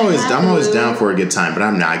 I'm always down for a good time, but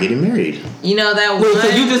I'm not getting married. You know that wait, one. so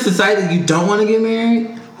you just decided you don't want to get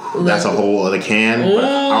married? That's a whole other can. But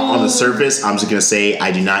on the surface, I'm just gonna say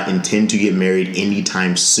I do not intend to get married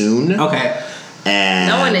anytime soon. Okay. And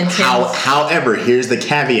no one intends. However, here's the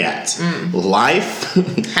caveat: life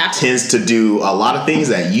tends to do a lot of things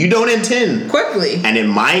that you don't intend quickly, and it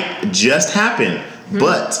might just happen.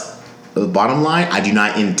 But the bottom line, I do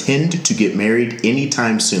not intend to get married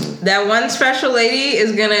anytime soon. That one special lady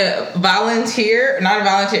is gonna volunteer, not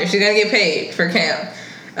volunteer. She's gonna get paid for camp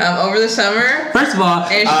over the summer. First of all,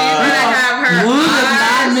 and she's gonna have her Lou does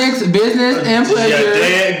not mix business and pleasure.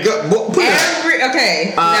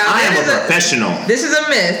 Okay. I am a professional. This is a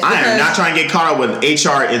myth. I am not trying to get caught up with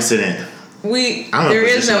HR incident. There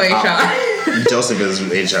is no HR. Joseph is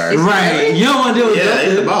HR. Right. You don't want to deal with Joseph.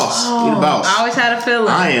 He's the boss. He's the boss. I always had a feeling.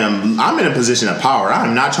 I'm in a position of power. I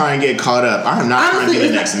am not trying to get caught up. I am not trying to be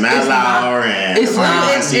the next Mallow and it's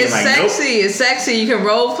sexy. It's sexy. You can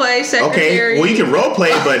role play secretary. Okay. Well, you can role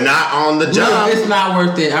play, but not on the job. No, it's not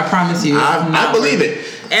worth it. I promise you. I believe it.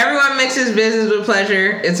 Everyone mixes business with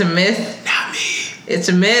pleasure. It's a myth. Not me. It's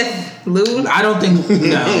a myth. Lou? I don't think,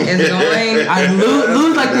 no. It's going.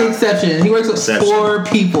 Lou's like the exception. He works with 4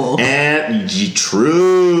 people. And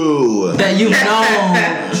true. That you've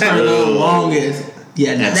known for the longest.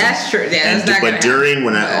 Yeah, no. That's true. Yeah, that's not but during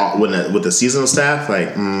with the seasonal staff,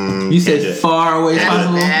 like you said far away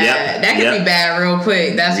possible. That could be bad real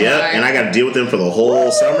quick. That's why. And I got to deal with them for the whole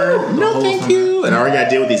summer. No, thank you. And I already got to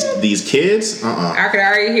deal with these kids. I could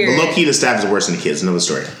already hear. Low key, the staff is worse than the kids. Another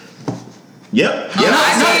story. Yep. No,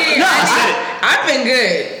 I said it. I've been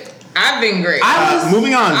good. I've been great.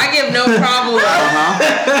 Moving on. I give no problem.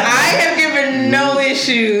 I have given no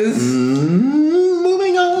issues.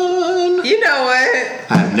 Moving on. You know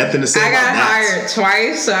what? I have nothing to say about that. I got hired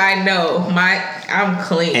twice, so I know I'm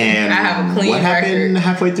clean. And I have a clean what happened record.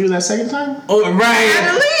 halfway through that second time? Oh, right. I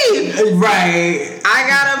had to leave. Right. I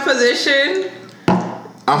got a position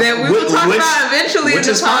that we will talk about eventually in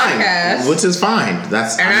the podcast. Which is fine. I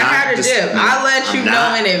had to dip. I'll let you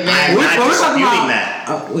know in advance. I'm not disputing that.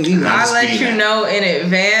 I'll let you know in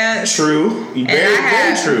advance. True.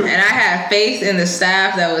 Very true. And I had faith in the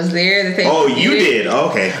staff that was there. That they you did?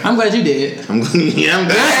 Okay. I'm glad you did. I'm glad somebody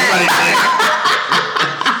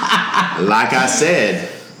did. Like I said.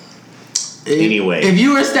 Anyway. If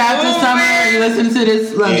you were staff this summer and you listen to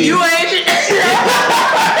this, love you. You ain't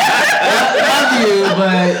love you,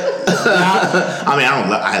 but I mean,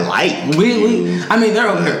 I like we I mean, they're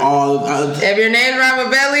over here all. If your name's Robert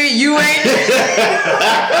Belly, you ain't moving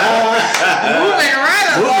right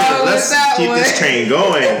along with that one. Let's keep this train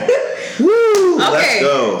going. Woo! Okay, let's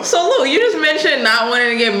go. So Lou, you just mentioned not wanting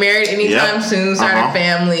to get married anytime soon, start a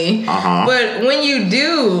family. But when you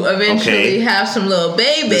do eventually have some little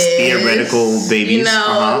babies, this theoretical babies, you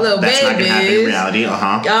know, little that's babies. Not gonna happen in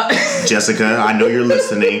reality. Jessica, I know you're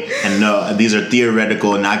listening, and no, these are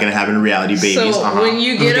theoretical and not gonna happen in reality babies. So when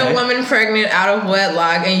you get a woman pregnant out of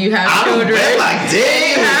wedlock and you have children,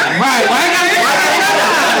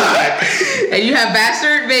 and you have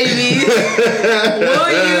bastard babies, will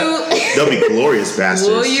you? They'll be glorious bastards.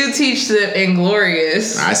 Will you teach them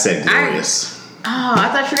Inglorious? I said glorious. I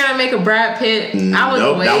thought you were gonna make a Brad Pitt. I was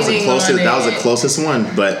Nope, waiting that was the closest. on it. That was the closest one,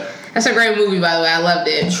 but That's a great movie, by the way. I loved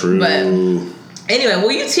it. true. But anyway,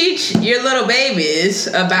 will you teach your little babies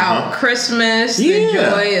about Christmas, the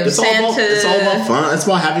joy of Santa? It's all about fun. It's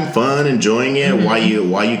about having fun, enjoying it while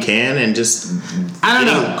you can, and just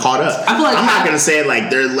getting caught up. I feel like I'm not gonna say it like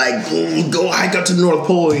they're like go hike up to the North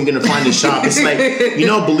Pole and you're gonna find a shop. It's like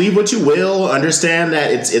believe what you will, understand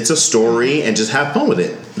that it's a story, and just have fun with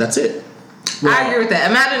it. That's it. I agree with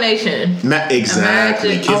that. Imagination.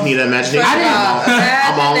 Exactly. Kids need imagination.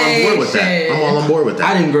 I'm all on board with that. I'm all on board with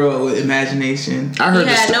that. I didn't grow up with imagination. I heard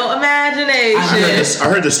no imagination. I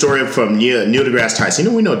heard the story from Neil deGrasse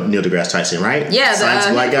Tyson. We know Neil deGrasse Tyson, right? Yeah, science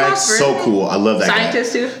black guy. So cool. I love that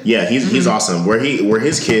scientist guy. too. Yeah, he's awesome. Where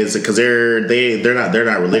his kids, because they're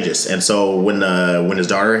not religious, and so when his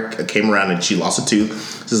daughter came around and she lost a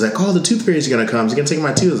tooth, she's like, oh, the tooth fairy's gonna come. She's gonna take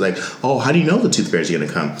my tooth. It's like, oh, how do you know the tooth fairy's gonna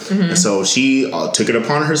come? And so she took it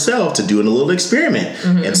upon herself to do a little experiment,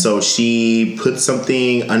 and so she put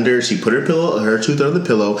something under. She put her tooth under the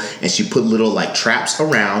pillow, and she put little like traps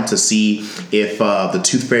around to see if the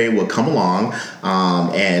tooth fairy would come along.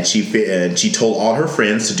 And she told all her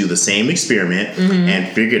friends to do the same experiment,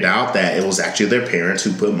 and figured out that it was actually their parents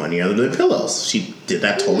who put money under their pillows. She did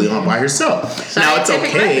that totally on by herself. Now it's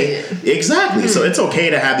okay, exactly. So it's okay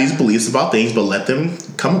to have these beliefs about things, but let them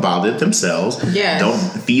come about it themselves. Yes. Don't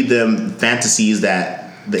feed them fantasies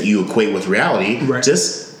that you equate with reality. Right.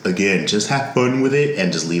 Just have fun with it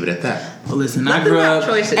and just leave it at that. Well, listen, I grew up.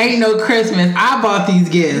 Ain't no Christmas. I bought these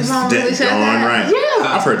gifts. Darn right. Yeah,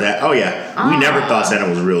 I've heard that. Oh yeah, we never thought Santa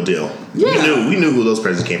was a real deal. Yeah. We knew who those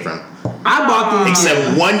presents came from. I bought these.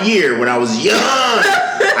 Except 1 year when I was young,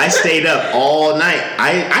 I stayed up all night.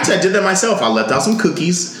 I did that myself. I left out some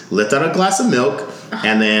cookies, left out a glass of milk,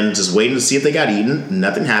 and then just waiting to see if they got eaten.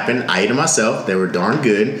 Nothing happened. I ate them myself. They were darn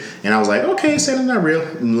good, and I was like, okay, Santa's not real.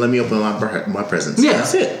 Let me open my presents. Yeah,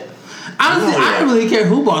 that's it. Honestly, I didn't really care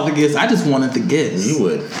who bought the gifts. I just wanted the gifts. You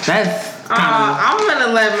would. That's. I'm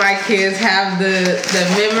gonna let my kids have the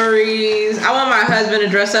memories. I want my husband to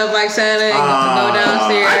dress up like Santa and go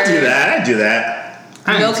downstairs. I do that.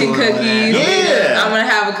 Milk and cookies. Yeah. I'm gonna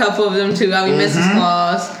have a couple of them too. I'll be Mrs.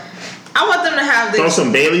 Claus. I want them to have throw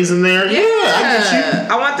some Baileys in there. Yeah, I get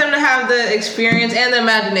you. I want them to have the experience and the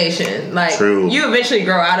imagination. Like, true. You eventually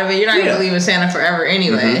grow out of it. You're not gonna believe in Santa forever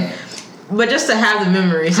anyway. But just to have the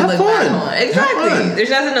memories to look back on. Exactly. There's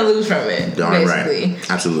nothing to lose from it. Darn basically. Right.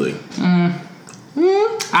 Absolutely.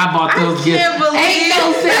 I bought those gifts. Can't believe Ain't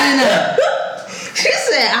no Santa. She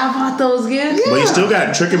said, I bought those gifts. But you still got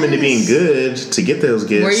to trick him into being good to get those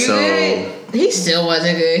gifts. Were you good? He still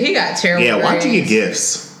wasn't good. He got terrible grades. Why'd you get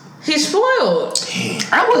gifts? He's spoiled.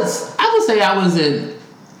 I would say I wasn't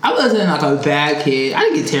like a bad kid. I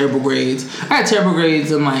didn't get terrible grades. I got terrible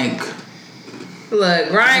grades in like.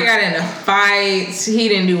 Look, Ryan got into fights. He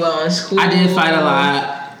didn't do well in school. I did fight a lot.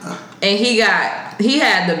 And he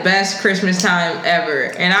had the best Christmas time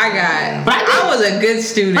ever. And I was a good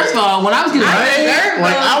student. First of all, when I was getting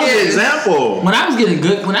I was an example. When I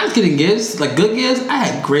was getting gifts, like good gifts, I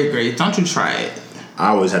had great grades. Don't you try it. I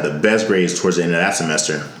always had the best grades towards the end of that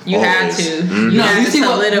semester. You had to. Mm-hmm. You see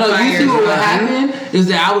what would happen is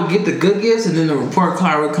that I would get the good gifts and then the report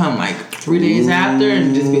card would come like 3 days after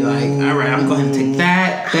and just be like, all right, I'm going to take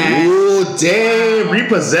that. Ooh, damn,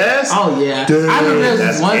 repossessed? Oh, yeah. Dude, I remember there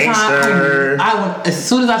was one gangster. time, I went, as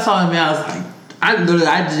soon as I saw him, I was like, I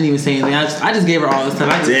didn't even say anything. I just gave her all this stuff.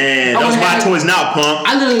 Damn, those my toys now, punk.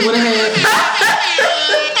 I literally went ahead.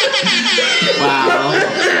 Wow.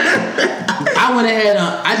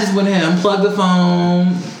 I just went ahead and unplugged the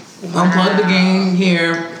phone, unplugged the game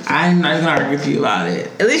here. I'm not even gonna argue with you about it.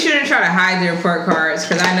 At least you didn't try to hide the report cards,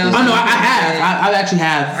 because I know. Oh no, I have. I actually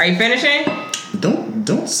have. Are you finishing?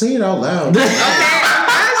 Don't say it out loud. Okay, I'm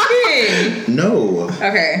asking. No.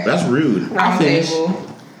 Okay. That's rude. Wrong table.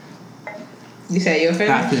 You said you'll finish?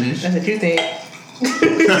 I finished. That's what you think.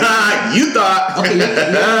 You thought. Okay.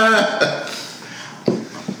 Yeah.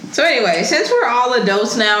 So anyway, since we're all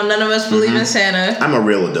adults now, none of us believe in Santa. I'm a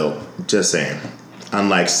real adult. Just saying.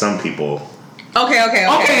 Unlike some people. Okay.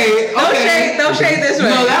 Don't shade this way.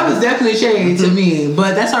 No, that was definitely shade to me,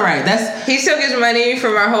 but that's all right. He still gets money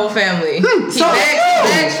from our whole family. He begs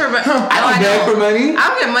for money. I don't beg for money. I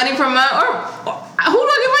don't get money from who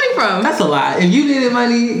do I get money money from? That's a lie. If you needed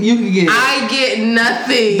money, you could get it. I get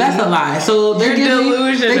nothing. That's a lie. So they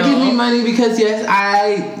give me money because yes,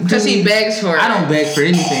 because he begs for it. I don't beg for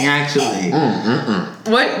anything actually.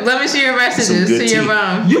 What? Let me see your messages to your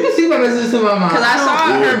mom. You can see my messages to my mom. Because I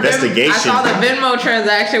saw her investigation. I saw the Venmo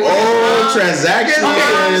transaction. Transaction.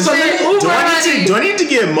 Do I need to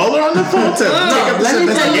get Mueller on the phone to take up this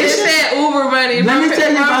investigation? It said Uber money. Let me tell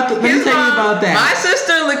you about that. My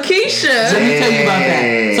sister Lakeisha. Let me tell you about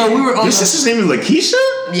that. So we were on. Your sister's name is Lakeisha?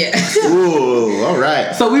 Yeah. Ooh, all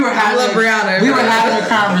right. So we were having Brianna. a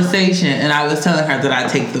conversation, and I was telling her that I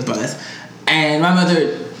take the bus, and my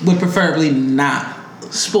mother would preferably not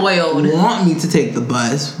want me to take the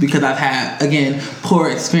bus because I've had, again, poor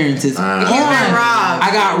experiences. He's been robbed. I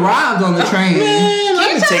got robbed on the train. Man,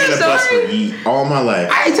 I've been taking the bus for all my life.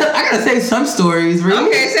 I gotta say some stories, really.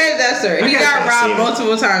 Okay, save that story. He got robbed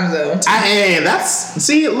multiple times though.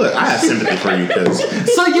 Look, I have sympathy for you because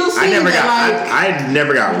so you see I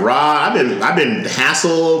never got robbed. I've been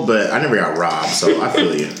hassled, but I never got robbed. So I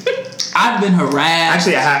feel you. I've been harassed.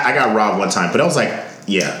 Actually, I got robbed one time, but I was like,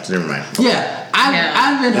 yeah, never mind. Yeah.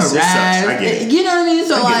 I've been harassed. I get it. You know what I mean?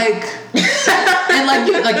 So and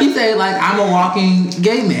like you say, like I'm a walking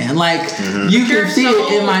gay man. Like you can see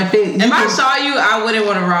it in my face. If I saw you, I wouldn't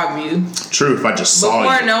want to rob you. True. If I just saw you.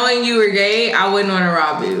 Before knowing you were gay, I wouldn't want to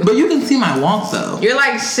rob you. But you can see my walk though. You're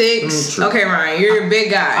like 6. Okay, Ryan, you're a big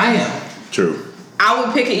guy. I am. True. I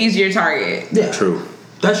would pick an easier target. Yeah. True.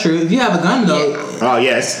 That's true. If you have a gun though. Yeah. Oh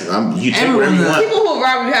yes, you take whatever you want. People who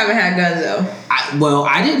rob you haven't had guns though.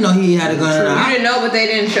 I didn't know he had a gun. You didn't know, but they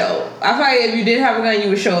didn't show. I thought if you did have a gun, you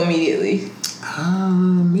would show immediately.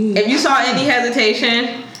 If you saw any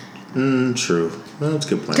hesitation. True. Well, that's a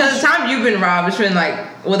good point. Because the time you've been robbed, it's been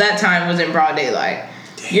that time was in broad daylight.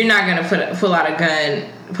 Damn. You're not gonna pull out a gun,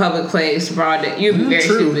 public place, broad day. You'd be very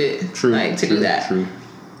stupid. To do that. True.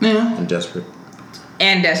 Yeah. I'm desperate.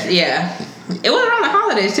 Yeah. It was around the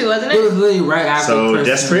holidays too, wasn't it? It was really right after. So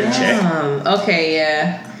desperate, check. Okay,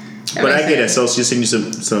 yeah. But I get it. So she'll send you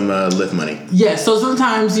some Lyft money. Yeah. So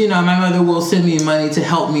sometimes my mother will send me money to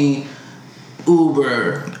help me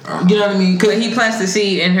Uber. You know what I mean? But he plants the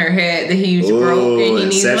seed in her head that he's broke and he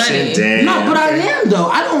needs money. Damn, no, but I am though.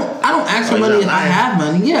 I don't ask for money if I have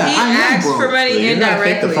money. Yeah, he asks for money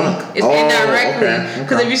indirectly. It's indirectly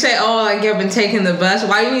because if you say, you've been taking the bus,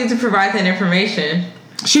 why do you need to provide that information?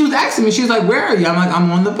 She was asking me. She was like, "Where are you?" I'm like,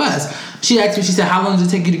 "I'm on the bus." She asked me. She said, "How long does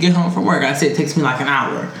it take you to get home from work?" I said, "It takes me like an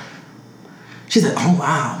hour." She said, "Oh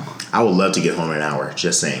wow." I would love to get home in an hour.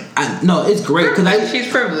 Just saying. No, it's great because she's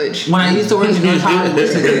privileged. When I used to work in North Hollywood,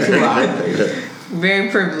 it took 2 hours.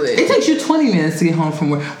 Very privileged. It takes you 20 minutes to get home from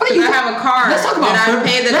work. I have a car. Let's talk about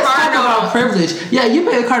privilege. Let's talk about privilege. Yeah, you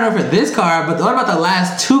pay the car note for this car, but what about the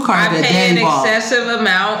last 2 cars that Daddy bought? I pay an excessive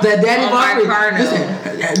amount that Daddy bought my car note.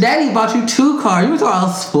 Listen, Daddy bought you 2 cars. You were talking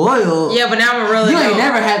about spoiled. Yeah, but now I'm a real adult. You ain't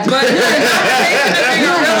never had to. But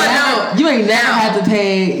you ain't never had to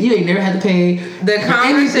pay. You ain't never had to pay the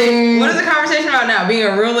conversation. What is the conversation about now? Being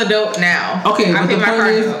a real adult now. Okay, I pay my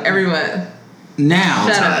car note every month. Now.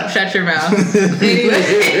 Shut up. Shut your mouth. Anyway.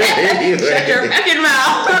 Shut your fucking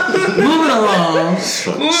mouth. Moving along.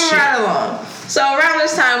 Moving right along. So around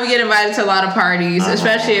this time, we get invited to a lot of parties,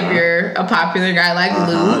 especially if you're a popular guy like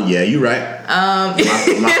Lou. Yeah, you're right. My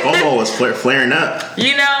FOMO was flaring up.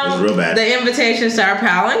 You know, it was real bad. The invitations start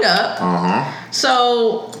piling up.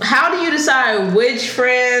 So how do you decide which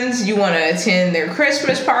friends you want to attend their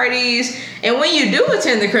Christmas parties? And when you do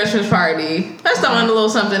attend the Christmas party, let's throw in a little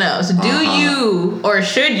something else. Do you or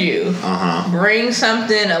should you bring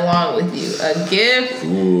something along with you? A gift,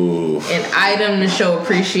 an item to show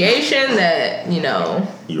appreciation that, you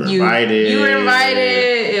were invited. You were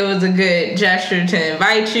invited. It was a good gesture to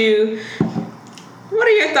invite you. What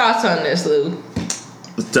are your thoughts on this, Lou?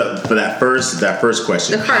 For that first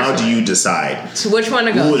question, how do you decide? So which one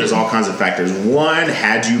to go? There's all kinds of factors. One,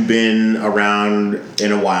 had you been around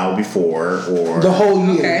in a while before, or the whole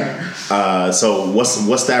year? Okay. So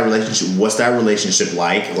what's that relationship? What's that relationship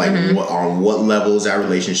like? Like on what level is that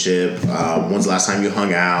relationship? When's the last time you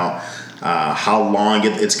hung out? How long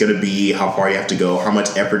it's gonna be? How far you have to go? How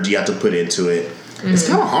much effort do you have to put into it? It's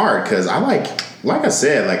kind of hard because like I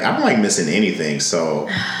said, I don't like missing anything. So.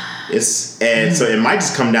 So it might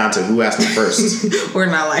just come down to who asked me first. We're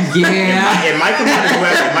not like it might come down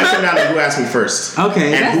to who asked me first.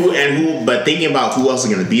 Okay. And who but thinking about who else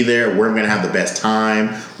is gonna be there, where I'm gonna have the best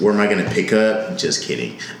time, where am I gonna pick up? Just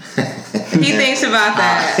kidding. He thinks about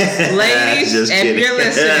that. Ladies, if you're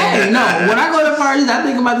listening. No, when I go to parties I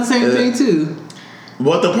think about the same thing too.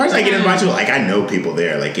 Well, the parts I get invited to, like I know people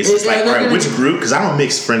there. Like it's just like, all right, which group? Because I don't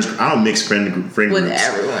mix friend groups with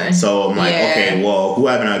everyone. So I'm like, okay, well, who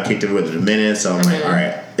haven't I kicked it with in a minute? So I'm like, all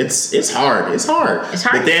right, it's hard. It's hard.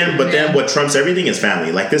 But then what trumps everything is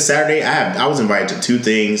family. Like this Saturday, I was invited to 2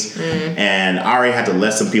 things, and I already had to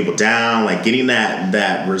let some people down. Like getting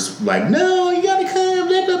that was like, no, you gotta come.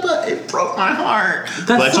 Blah, blah, blah. It broke my heart.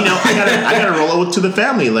 But you know, I gotta roll it to the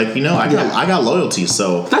family. Like you know, I got loyalty,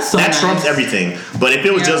 so that trumps everything. But if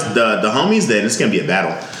it was just the homies, then it's gonna be a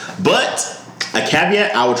battle. But a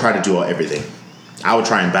caveat, I would try to do everything. I would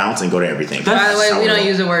try and bounce and go to everything. By the way, we don't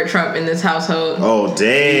use the word Trump in this household. Oh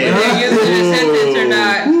damn! Whether you use it in a sentence or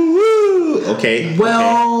not. Okay.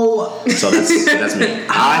 Well, okay. So that's me.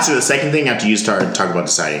 I'll answer the second thing after you start talking about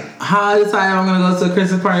deciding. How I decide I'm gonna go to a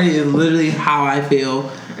Christmas party is literally how I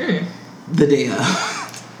feel the day of.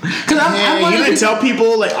 Because you didn't tell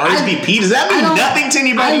people like RSVP. Does that mean nothing to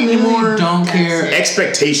anybody anymore? Don't care.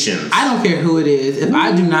 Expectations. I don't care who it is. If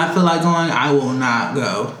I do not feel like going, I will not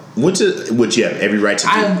go. Which you have every right to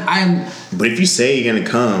do. But if you say you're gonna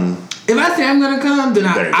come, if I say I'm gonna come, then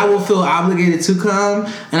I will feel obligated to come,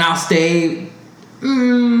 and I'll stay a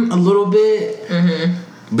little bit. Mm-hmm.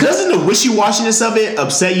 But doesn't the wishy-washiness of it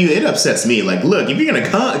upset you? It upsets me. Like, look, if you're gonna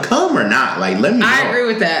come or not, like, let me know. I agree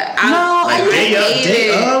with that. I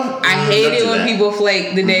hate it when people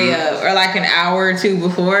flake the day of, or like an hour or two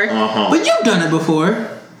before. But you've done it before.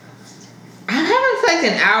 I haven't flaked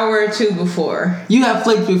an hour or two before. You have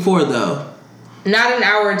flaked before, though. Not an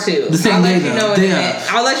hour or two. The same day, though.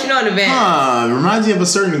 I'll let you know in advance. Reminds me of a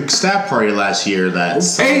certain staff party last year that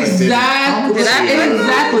exactly.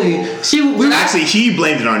 He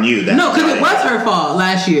blamed it on you. No, because it was her fault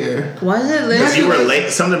last year. Was it? Because you were late.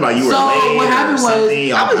 Something about you were late. So what happened was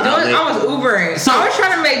I was Ubering. So I was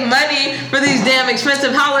trying to make money for these damn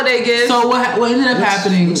expensive holiday gifts. So what ended up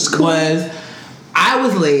happening was I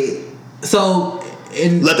was late. So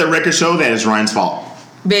let the record show that it's Ryan's fault.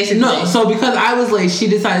 Basically. No, so because I was late, she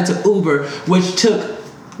decided to Uber, which took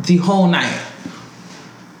the whole night.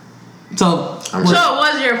 So it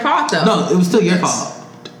was your fault, though. No, it was still your fault.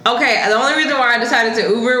 Okay, the only reason why I decided to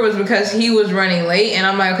Uber was because he was running late, and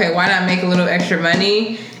I'm like, okay, why not make a little extra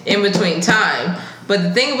money in between time? But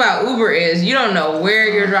the thing about Uber is you don't know where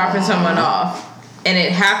you're dropping someone off, and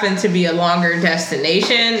it happened to be a longer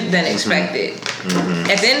destination than expected.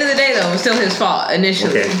 Mm-hmm. At the end of the day, though, it was still his fault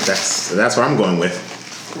initially. Okay, that's what I'm going with.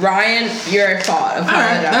 Ryan, you're at fault.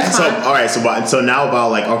 So now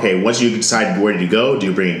about like, okay, once you decide where to go, do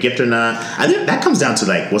you bring a gift or not? I think that comes down to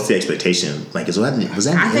like, what's the expectation? Like, was that?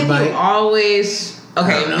 I think you always.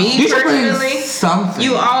 Okay, me personally,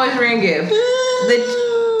 you always bring a gift.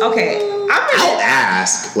 I'll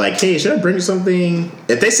ask, like, hey, should I bring you something?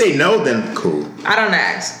 If they say no, then cool. I don't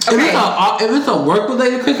ask. Okay. If it's a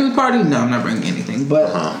work-related Christmas party, no, I'm not bringing anything.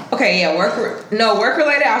 But okay, yeah,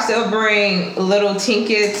 work-related. I'll still bring little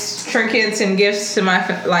trinkets, and gifts to my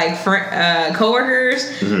coworkers,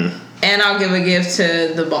 and I'll give a gift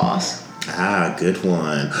to the boss. Ah, good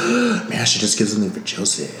one. Man, I should just give something for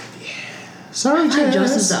Joseph. Sorry,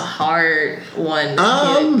 Joseph's a hard one.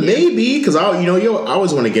 Maybe because I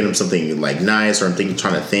always want to get him something like nice, or I'm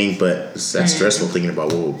trying to think, but that's stressful thinking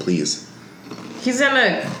about. Whoa, please. He's in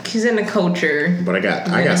a culture. But I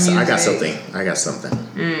got something.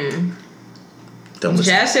 Don't listen.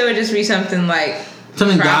 Jess, it would just be something like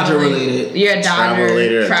something Dodger related. Yeah, Dodger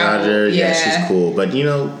related. Dodger. Yeah, she's cool, but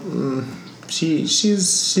she's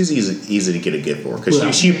easy to get a gift for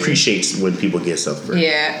because she appreciates when people get stuff for her.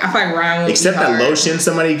 Yeah, I feel like Ryan would except that lotion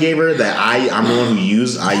somebody gave her that I'm the one who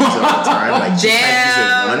used. I use it all the time. Like just use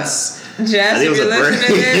it once. Jess, if you're listening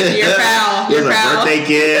to this, your pal. It was a birthday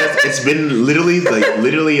gift. It's been literally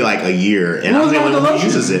like a year, and I'm the only one who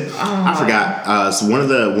uses it. I forgot. So one of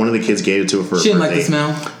the kids gave it to her for her birthday. She didn't like the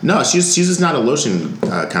smell. No, she's just not a lotion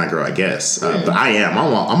kind of girl, I guess. But I am.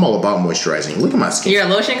 I'm all about moisturizing. Look at my skin. You're a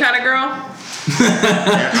lotion kind of girl.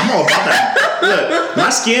 Yeah, I'm all about that. Look, my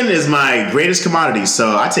skin is my greatest commodity,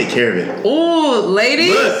 so I take care of it. Ooh,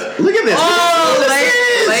 ladies! Look at this. Oh,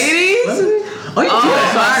 ladies!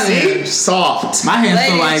 See? Soft. My hands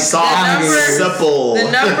feel like soft, supple. The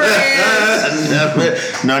number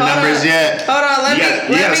is no numbers yet. Hold on,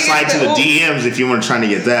 you gotta slide to the DMs if you want to try to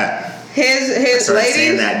get that. His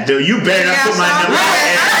ladies. That. Dude, you better not put my number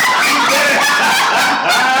in.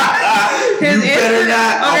 You better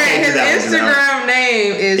not. Okay, his Instagram Instagram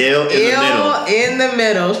name is Ill in the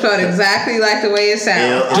middle, spelled exactly like the way it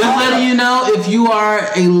sounds. Just letting you know, if you are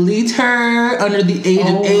a liter under the age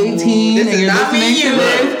of 18 this and is you're not listening me, to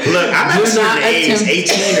this, Look, I'm at a you're certain not age. attempt-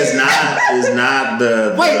 18 is not not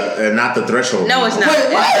the threshold. No, it's not. Wait,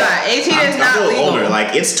 It's what? not. 18 is I'm not a little legal. older.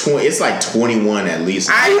 Like it's like 21 at least.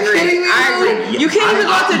 I agree. I agree. You can't even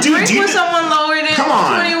go out to drink with someone lower than Come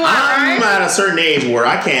on, 21, I'm right? at a certain age where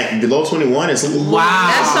I can't. Below 21 is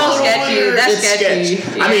Wow. That's so sketchy. That's It's sketchy.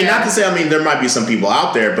 sketch. I mean, not to say. I mean, there might be some people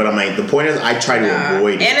out there, but I mean, the point is, I try to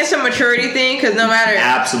avoid it. And it's a maturity thing because no matter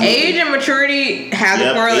Absolutely. age and maturity has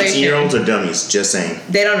a correlation. 18-year-olds are dummies. Just saying.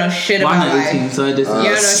 They don't know shit Well, about I'm not 18, life. so it just You don't know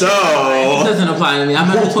this shit about life. doesn't apply to me. I'm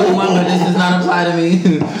under 21, but this does not apply to me.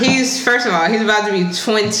 He's first of all, he's about to be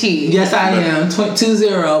 20. Yes, I am 20,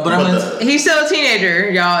 but I'm gonna. He's still a teenager,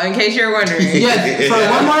 y'all. In case you're wondering. Yes, for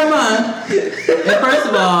 1 more month. And first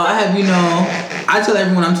of all, I have I tell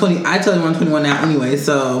everyone I'm 20. I tell everyone I'm 21 now anyway.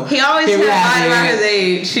 So He always here we lied have about it. his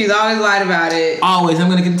age. She's always lied about it. Always, I'm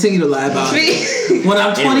gonna continue to lie about it. When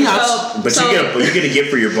I'm 20, I'll. But you get a gift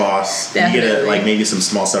for your boss. You get Definitely. like maybe some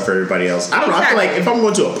small stuff for everybody else. I don't know. I feel like if I'm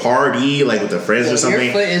going to a party like with the friends or something,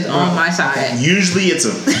 Your foot is on my side. usually it's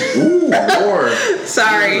or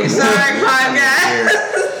Sorry,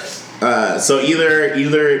 podcast. so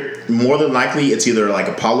either more than likely it's either like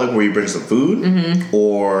a potluck where you bring some food,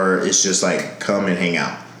 or it's just like come and hang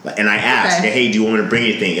out. And I ask, Okay. hey, do you want me to bring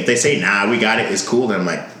anything? If they say nah, we got it, it's cool. Then I'm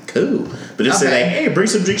like, cool. But if they say like, hey, bring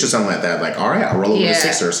some drinks or something like that, like all right, I'll roll over to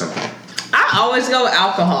six or something. I always go with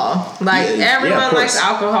alcohol. Like everyone of likes course.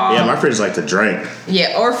 alcohol. Yeah, my friends like to drink.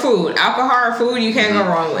 Yeah, or food. Alcohol or food, you can't go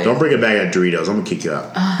wrong with. Don't bring a bag of Doritos. I'm gonna kick you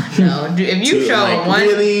out. No, if you show like, one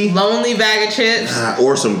really? lonely bag of chips,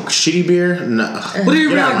 Or some shitty beer. No. What do you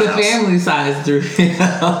Get bring out like of the my house. family size through?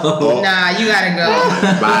 nah, you gotta go.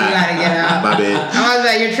 Bye. You gotta get out. My bad. I'm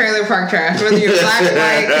about your trailer park trash. Whether you're black,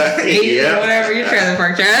 white, Asian, Yep. whatever, your trailer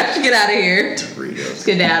park trash. Get out of here. Doritos.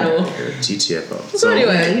 Skedaddle. GTFO. So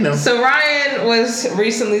anyway, you know. so Ryan was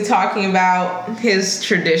recently talking about his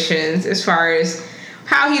traditions as far as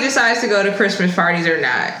how he decides to go to Christmas parties or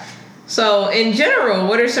not. So in general,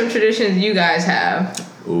 what are some traditions you guys have?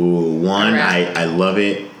 Ooh, one, Alright. I love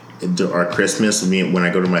it. Our Christmas, when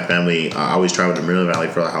I go to my family, I always travel to Maryland Valley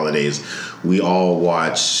for the holidays. We all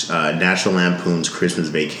watch National Lampoon's Christmas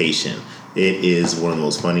Vacation. It is one of the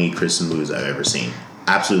most funny Christmas movies I've ever seen.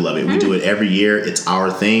 Absolutely love it. We do it every year. It's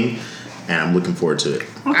our thing, and I'm looking forward to it.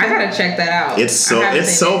 I gotta check that out. It's so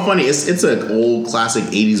funny. It's an old classic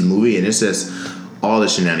 '80s movie, and it's just all the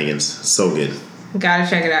shenanigans. So good. Gotta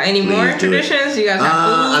check it out. Any more Please do it. traditions? You guys have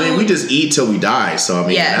food? I mean, we just eat till we die. So I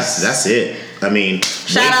mean, Yes. that's it. I mean,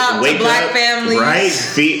 Shout out to black families. right?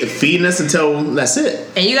 Feeding us until that's it.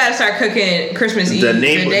 And you gotta start cooking Christmas Eve The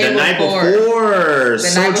night before. The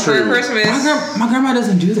So night before true. Christmas. My grandma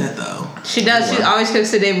doesn't do that though. She does. She always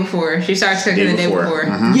cooks the day before. She starts cooking the day before.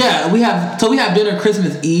 Mm-hmm. Yeah, we have dinner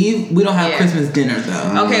Christmas Eve. We don't have Yeah. Christmas dinner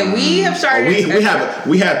though. Okay, we have started.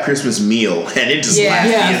 We have Christmas meal, and it just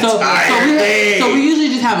lasts Yeah, the entire day. so we usually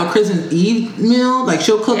just have a Christmas Eve meal. Like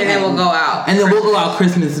she'll cook, And then we'll go out. and then we'll go out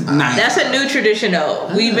Christmas night. That's a new tradition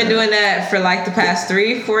though. We've been doing that for like the past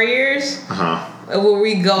 3-4 years. Where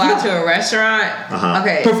we go out to a restaurant.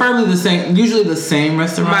 Okay. Preferably usually the same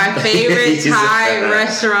restaurant. My favorite Thai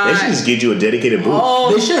restaurant. They should just give you a dedicated booth.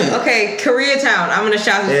 Oh, They should. Okay, Koreatown. I'm gonna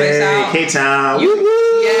shout this place Hey, out. K-Town.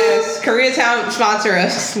 Yes, Koreatown sponsor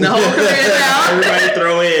us. The whole Koreatown. Everybody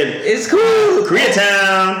throw in. It's cool.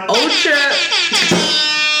 Koreatown. Ocha.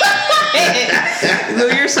 Lou,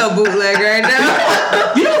 you're so bootleg right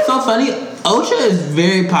now. You know what's so funny? Ocha is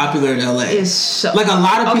very popular in LA. It's so like a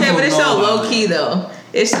lot of people. Okay, but it's know so about low key though.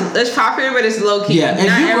 It's popular, but it's low key. Yeah,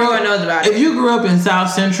 not everyone knows about it. If you grew up in South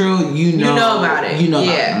Central, you know about it. You know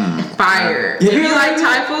yeah, about it. fire. Have If you you ever like heard of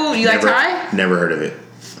Thai it? food, you like Thai? Never heard of it.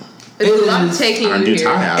 I'm taking I you do here.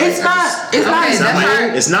 Thai. It's not. It's Okay,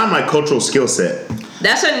 not. It's not my cultural skill set.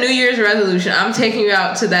 That's a New Year's resolution. I'm taking you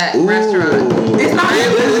out to that Ooh. restaurant. It's not.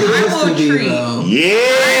 I will treat.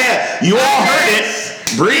 Yeah, you all heard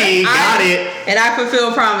it. Bree got it. And I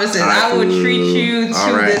fulfill promises. I will treat you to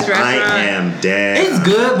this restaurant. I am dead. It's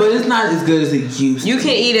good, but it's not as good as it used to. You can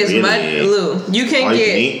eat as Really? much, Lou. You can All you get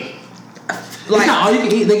can eat? It's like not all you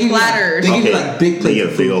can eat. They give platters. you like, they give you like big They plates get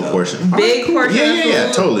of a big food, old though. portion. big portion of food,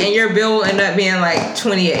 Yeah, totally. and your bill will end up being like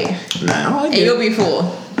 28, Nah, and you'll be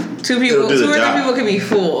full. Two It'll do the or three job. people can be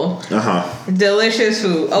full. Delicious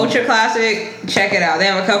food. Ocha Classic. Check it out. They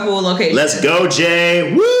have a couple of locations. Let's go,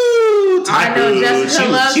 Jay. Woo! Thai I know food. Jessica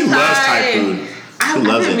loves she loves Thai. Thai food. She I've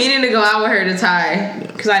loves been it. meaning to go out with her to Thai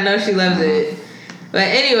because I know she loves it. But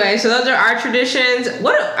anyway, so those are our traditions.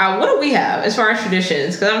 What do we have as far as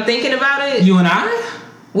traditions? Because I'm thinking about it. You and I?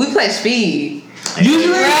 We play Speed.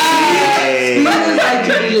 Usually, Hey. Speed is like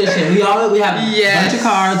tradition. We have a bunch of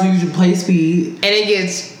cards. We usually play Speed, and it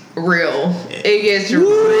gets real. It gets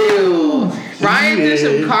real. Ryan threw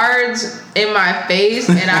some cards in my face,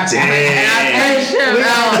 and I pushed him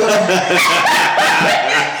out.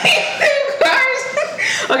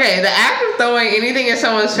 Okay, the act of throwing anything in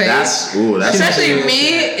someone's face, especially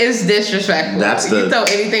me, is disrespectful. You throw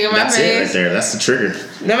anything in my face. That's it right there. That's the trigger.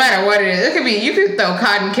 No matter what it is, it could be. You could throw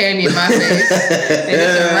cotton candy in my face, and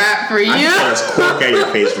it's a wrap for you. I can throw this cork at your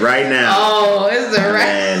face right now. Oh, it's a wrap.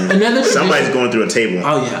 And somebody's going through a table.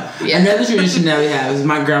 Oh yeah. Another tradition that we have is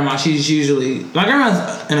my grandma. My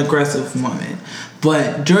grandma's an aggressive woman.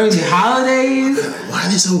 But during the holidays, why are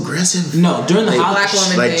they so aggressive? No, during the black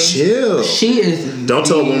woman like thing. Chill. She is. Don't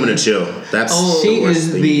tell a woman to chill. That's she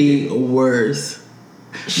is the worst.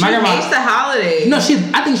 She hates the holidays. No, she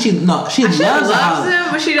loves the holidays.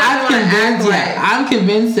 Them, but she doesn't want to act like. I'm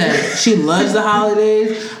convinced that she loves the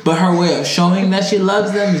holidays, but her way of showing that she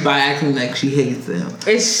loves them is by acting like she hates them.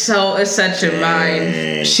 It's such a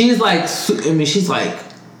mind. She's like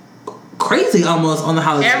crazy almost on the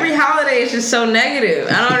holidays. Every holiday is just so negative.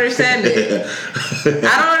 I don't understand it.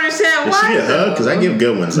 I don't understand why. She a hug because I give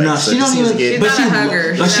good ones. Like, no, she don't even. She's not a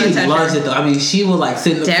hugger. But she loves it though. I mean, she will like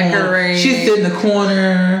sit in the corner. She'd sit in the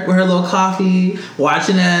corner with her little coffee,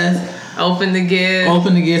 watching us open the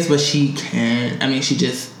gifts. But she can't. I mean, she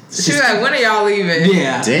just. She's like, when are y'all leaving?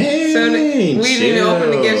 Yeah. Dang. So we didn't even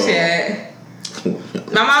open the gifts yet.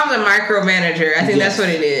 My mom's a micromanager. I think that's what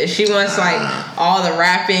it is. She wants like all the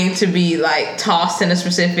wrapping to be like tossed in a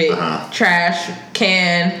specific trash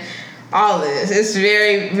can. All this. It's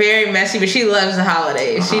very, very messy, but she loves the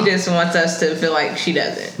holidays. She just wants us to feel like she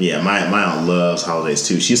doesn't. Yeah, my aunt loves holidays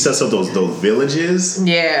too. She sets up those villages.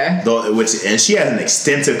 Yeah. And she has an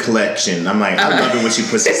extensive collection. I'm like, I love it when she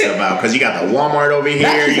puts this stuff out because you got the Walmart over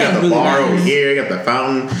here, you got the bar over here, you got the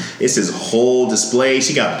fountain. It's this whole display.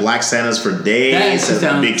 She got black Santas for days. It's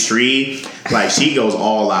a big tree. Like she goes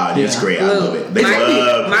all out. And it's great. I love it.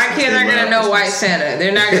 My kids are gonna know White Santa.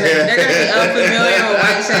 They're not gonna. They're gonna be unfamiliar with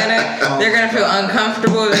White Santa. They're gonna feel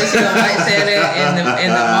uncomfortable if they see a White Santa in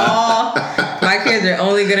the mall. My kids are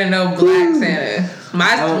only gonna know Black Santa.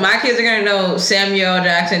 My kids are gonna know Samuel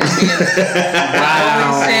Jackson.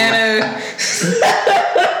 Wow. Santa.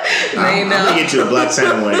 They know. I'm gonna get you a Black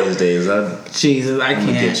Santa one of these days. Jesus, I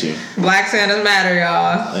can't. Get you. Black Santas matter,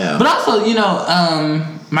 y'all. Yeah. But also,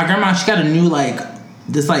 my grandma, she got a new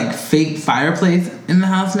this fake fireplace in the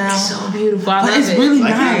house now. It's so beautiful. I love it's it. really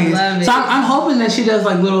nice. I love it. So I'm hoping that she does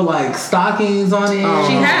little stockings on it.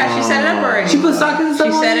 She has. She set it up already. She put stockings on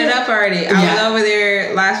it? She set it up already. I was over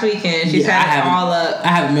there last weekend. She set it all up. I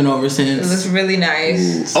haven't been over since. It was really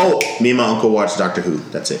nice. Ooh. Oh, me and my uncle watched Doctor Who.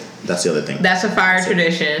 That's it. That's the other thing. That's a fire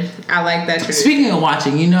tradition. I like that tradition. Speaking of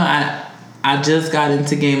watching, I just got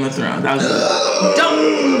into Game of Thrones. That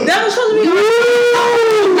was supposed to be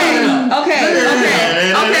Okay.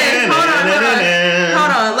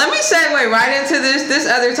 Hold on. Let me segue right into this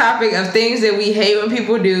other topic of things that we hate when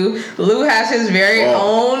people do. Lou has his very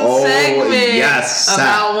own segment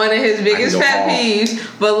about one of his biggest pet peeves.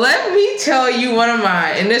 But let me tell you one of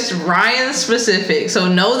mine, and this Ryan specific.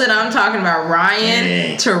 So know that I'm talking about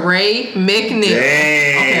Ryan Teray McNeil.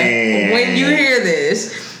 Okay. When you hear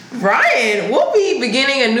this, Ryan, we'll be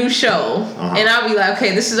beginning a new show, and I'll be like,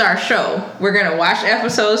 okay, this is our show. We're going to watch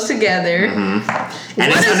episodes together. And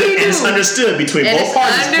it's understood between both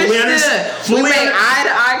parties. We make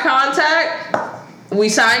eye-to-eye contact. We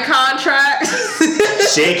sign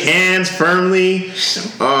contracts. Shake hands firmly.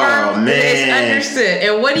 Oh, man. It's understood.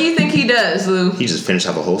 And what do you think he does, Lou? He just finished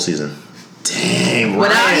out the whole season. Dang,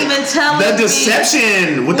 without even telling me. The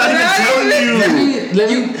deception. Without even telling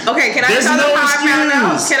you. Okay, can I tell you how I found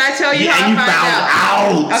out? Can I tell you how I found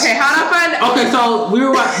out? Okay, how did I find out? Okay,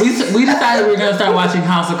 so we decided we were going to start watching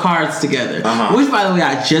House of Cards together. Which, by the way,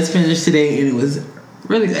 I just finished today, and it was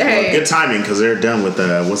really good. Well, good timing, because they're done with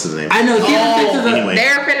what's his name? I know. Anyway.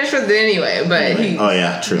 They're finished with it anyway, but oh,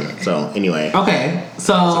 yeah, true. So, anyway. Okay,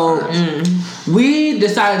 so we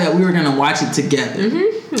decided that we were going to watch it together.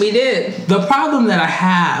 We did. The problem that I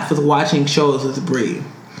have with watching shows with Bree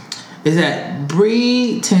is that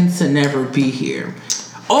Bree tends to never be here.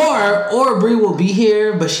 Or Bree will be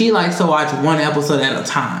here, but she likes to watch one episode at a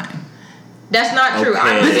time. That's not true.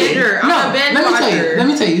 I'm a binger. I'm a binge watcher. Let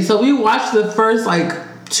me tell you. So we watched the first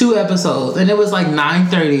 2 episodes, and it was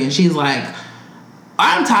 9:30, and she's like,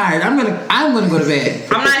 I'm tired. I'm gonna go to bed.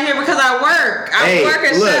 I'm not here because I work. I work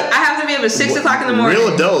at I have to be up at 6 o'clock in the morning.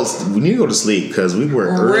 Real adults, we need to go to sleep because we work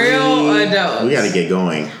early. Real adults. We got to get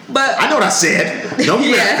going. But I know what I said. Don't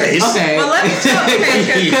give me that face. Okay. But let me tell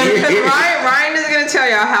you, because Ryan is going to tell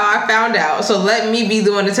y'all how I found out. So let me be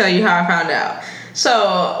the one to tell you how I found out. So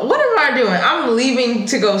what am I doing? I'm leaving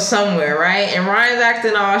to go somewhere, right? And Ryan's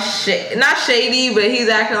acting all not shady, but he's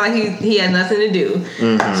acting like he has nothing to do.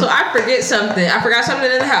 Mm-hmm. So I forget something. I forgot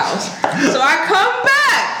something in the house. So I come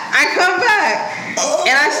back.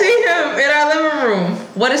 And I see him in our living room.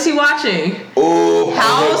 What is he watching? Oh,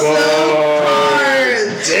 House of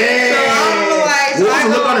Cards. Damn. So I'm like, what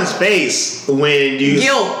was the look on his face when you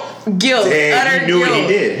Guilt. Damn, Utter you knew guilt. what he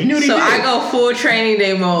did. You knew what he did. did. So I go full training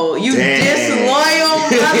day mode. You disloyal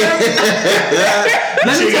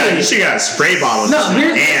mother. She got a spray bottle. No,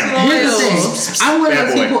 here's the thing. I'm one of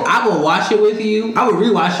those Bad boy. people. I will watch it with you. I will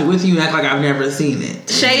rewatch it with you and act like I've never seen it.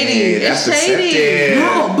 Shady. Yeah, It's shady.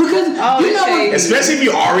 No, because you know shady. when, especially if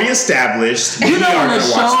you already established. you know are when a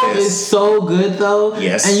gonna watch show this. is so good though,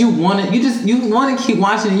 Yes. and you want to keep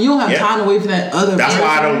watching it. You don't have time to wait for that other. That's person.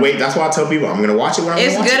 why I don't wait. That's why I tell people I'm gonna watch it when I'm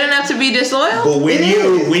It's gonna watch good it. enough to be disloyal. But when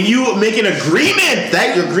you make an agreement,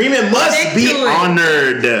 that agreement must Stick be to it.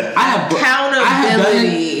 honored. I have Accountability.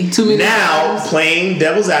 done it too many Now, times. playing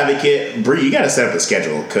devil's advocate, Bree, you gotta set up a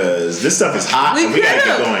schedule because this stuff is hot and we gotta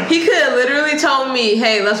get going. He could have literally told me,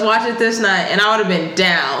 "Hey, let's watch it this night," and I would have been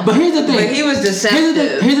down. But here's the thing. But he was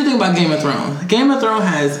deceptive. Here's the thing about Game of Thrones. Game of Thrones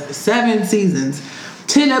has 7 seasons,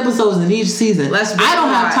 10 episodes in each season. I don't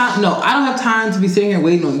have time. No, I don't have time to be sitting here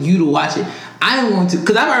waiting on you to watch it. I am going to,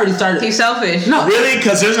 because I've already started. He's selfish. No, Really?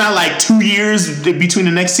 Because there's not like 2 years between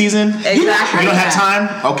the next season? Exactly. You don't have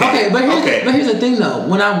time? Okay. But here's the thing though.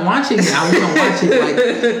 When I'm watching it, I want to watch it like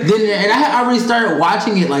then, and I had already started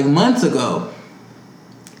watching it like months ago.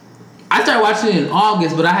 I started watching it in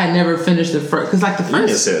August, but I had never finished the first. Because like the You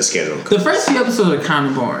first, set a schedule. the first few episodes are kind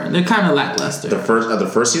of boring. They're kind of lackluster. The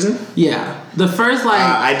first season? Yeah, the first like.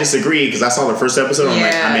 I disagree because I saw the first episode. And I'm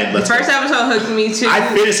like, I'm in. Let's the first go. episode hooked me too.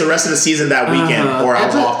 I finished the rest of the season that weekend, or I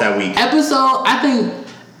was off that week. I think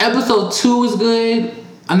episode 2 was good.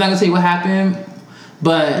 I'm not gonna tell you what happened,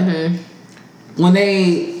 but when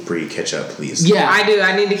they Catch up, please. yeah, I do.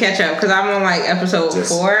 I need to catch up because I'm on like episode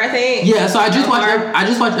 4, I think. yeah. So I just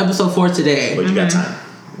watched episode 4 today. But you got time.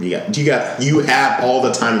 You have all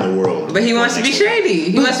the time in the world. But he wants to be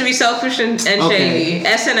shady. He wants to be selfish and shady.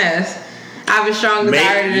 SNS. I have a strong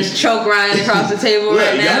desire to just choke Ryan across the table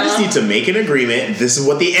right now. Y'all just need to make an agreement. This is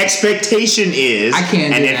what the expectation is. I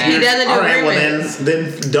can't do that. He doesn't do agreements. Well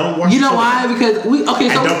then don't watch. You know why? Because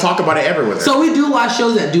and don't talk about it ever with her. So we do watch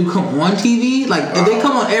shows that do come on TV. Like if they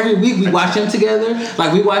come on every week, we watch them together.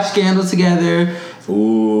 Like we watch Scandal together.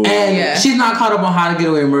 Ooh. And she's not caught up on How to Get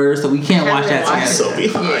Away with Murder, so we can't watch that together. So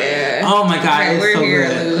behind. Yeah. Oh my god, Okay, it's we're so here,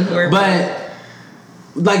 good. Lou. But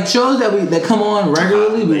like shows that come on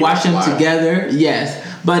regularly, we watch them together. Yes,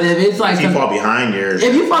 but if it's like if you fall behind,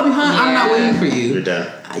 I'm not waiting for you. You're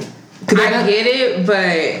done. I get it,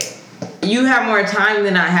 but you have more time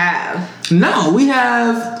than I have. No, we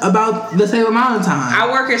have about the same amount of time.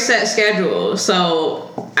 I work a set schedule,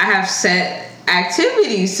 so I have set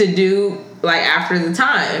activities to do like after the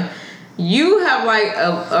time. You have like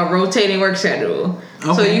a rotating work schedule.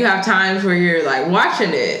 Okay. So you have times where you're like watching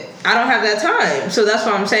it. I don't have that time. So that's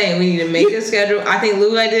what I'm saying. We need to make a schedule. I think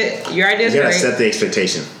Lou, your idea is You gotta great. set the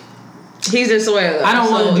expectation. He's disloyal. I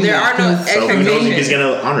don't want to do there that. There are no So we know expectations. he's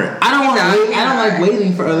gonna honor it. I don't want to wait. I don't like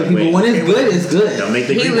waiting for other people. When it's good, it's good. Don't make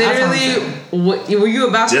the He literally. Were you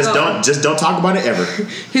about to go? Just don't talk about it ever.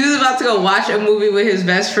 He was about to go watch a movie with his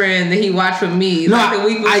best friend that he watched with me the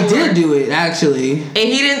week before. I did do it actually, and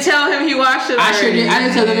he didn't tell him he watched it. I sure did. I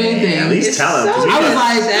didn't tell them anything. At least tell him. So I was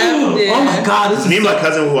like, oh my god, this me is and my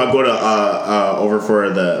cousin who I go to over for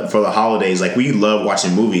the holidays, like we love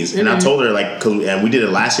watching movies, and I told her like, and we did it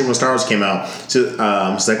last year when Star Wars came out. So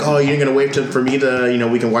she's like, oh, you're gonna wait for me to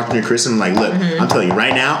we can watch it near Christmas. I'm like, look, I'm telling you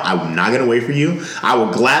right now, I'm not gonna wait for you. I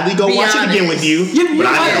will gladly go watch it again with you. But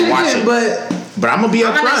I'm gonna watch it. But I'm gonna be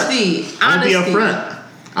up front. I'm gonna be up front.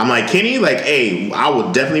 I'm like, Kenny, like, hey, I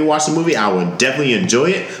will definitely watch the movie. I will definitely enjoy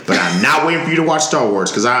it. But I'm not waiting for you to watch Star Wars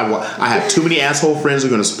because I have too many asshole friends who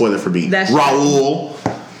are gonna spoil it for me. That's Raul.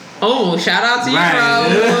 Oh, shout out to you,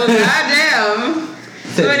 Raul. Goddamn.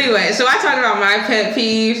 So anyway, so I talked about my pet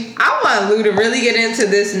peeves. I want Lou to really get into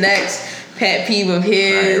this next pet peeve of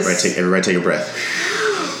his. All right, everybody take a breath.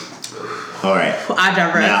 All right. I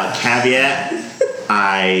draw breath. Now, caveat.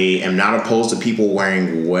 I am not opposed to people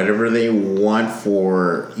wearing whatever they want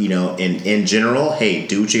for, in general. Hey,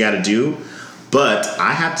 do what you got to do. But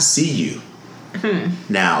I have to see you.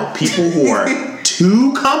 Now, people who are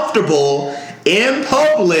too comfortable in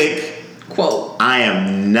public, quote, I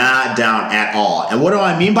am not down at all. And what do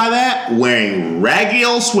I mean by that? Wearing raggedy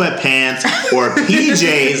old sweatpants or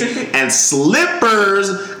PJs and slippers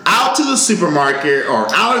out to the supermarket or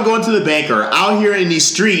out and going to the bank or out here in these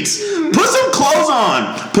streets. Put some clothes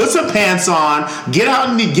on. Put some pants on. Get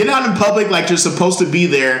out in public like you're supposed to be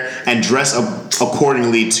there and dress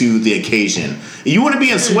accordingly to the occasion. If you want to be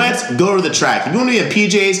in sweats, go to the track. If you want to be in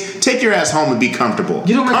PJs, take your ass home and be comfortable.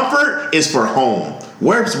 Comfort is for home.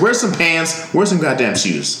 Wear some pants. Wear some goddamn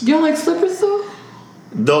shoes. You don't like slippers though?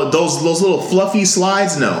 Those little fluffy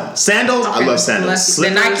slides, no. Sandals, okay. I love sandals.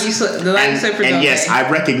 Slippers, the Nike slippers. And yes, I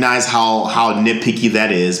recognize how nitpicky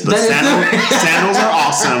that is, but sandals are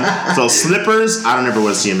awesome. So slippers, I don't ever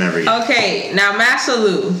want to see them ever again. Okay, now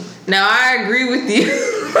Masalu. Now I agree with you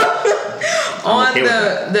on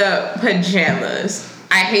the pajamas.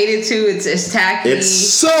 I hate it too. It's tacky. It's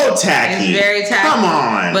so tacky. It's very tacky. Come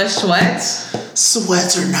on. But sweats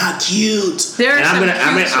are not cute. There are I'm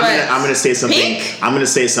gonna say something. Pink? I'm gonna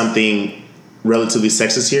say something relatively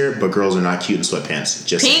sexist here, but girls are not cute in sweatpants.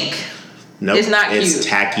 Just pink. Nope. It's not cute. It's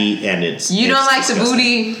tacky and it's. You don't like disgusting. the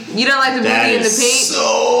booty. You don't like the booty in the pink.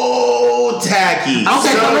 So tacky. Okay, so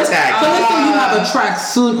tacky. So let's say you have a track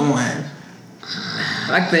suit on.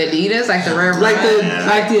 Like the Adidas, like the rare like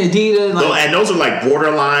the Adidas, and those are like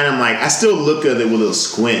borderline. I'm like, I still look at it with a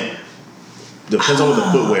squint. Depends on what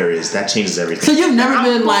the footwear is. That changes everything. So you've never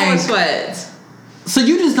been like sweats. So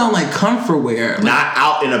you just don't like comfort wear. Like, not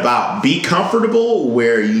out and about. Be comfortable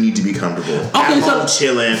where you need to be comfortable. Okay, at home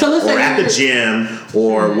chilling, or at the gym,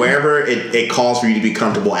 or wherever it calls for you to be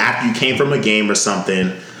comfortable after you came from a game or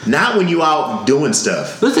something. Not when you out doing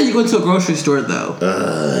stuff. Let's say you go to a grocery store though.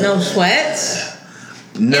 No sweats.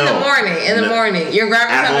 No. In the morning. You're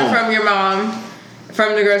grabbing something from your mom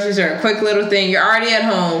from the grocery store. Quick little thing. You're already at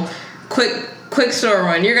home. Quick store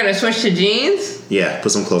run. You're gonna switch to jeans? Yeah,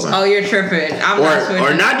 put some clothes on. Oh, you're tripping. I'm not switching.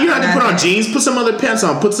 Or not. You don't have to put on jeans. Put some other pants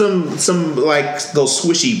on. Put some like those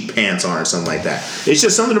swishy pants on or something like that. It's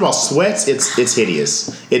just something about sweats. It's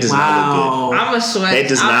hideous. It does not look good. I'm a sweat. It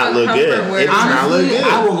does not look good. It does not look good.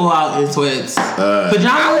 I will go out in sweats. Pajamas.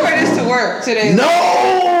 I wear this to work today. No.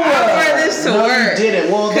 I wear this to work. You did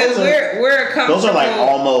it. Well, because we're comfortable. Those are like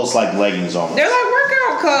almost like leggings almost. They're like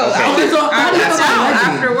workout clothes. Okay. So how do you feel about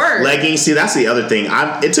after work? Leggings. See, that's the other thing.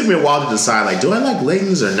 It took me a while to decide. Like, do I like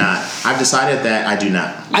leggings or not? I've decided that I do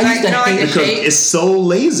not. I used to hate because it's so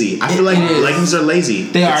lazy. I feel like leggings are lazy.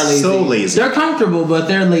 They are lazy. So lazy. They're comfortable, but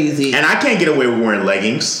they're lazy. And I can't get away with wearing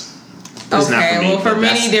leggings. It's not for me, well, for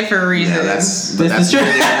many different reasons. Yeah, that's true. For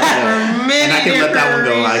many and I can let that one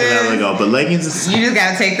go. reasons. I can let that one go. But leggings is. You just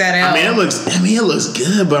gotta take that out. I mean, it looks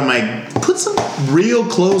good, but I'm like, put some real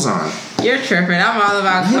clothes on. You're tripping. I'm all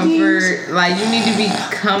about comfort. Like, you need to be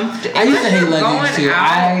comfortable. I used to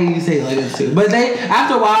hate leggings too. But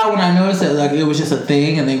after a while, when I noticed that like it was just a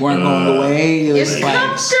thing and they weren't going away, it was it's like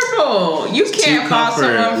comfortable. You can't fault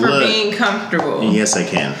someone for being comfortable. Yes, I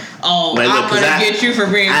can. Oh, like, I'm gonna get you for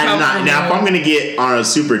being comfortable. Now, if I'm gonna get on a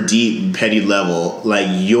super deep, petty level, like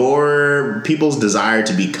your people's desire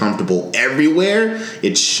to be comfortable everywhere,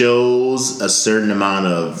 it shows a certain amount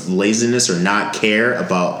of laziness or not care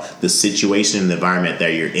about the situation and the environment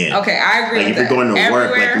that you're in. Okay, I agree. Like if you're going to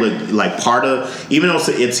work, like part of, even though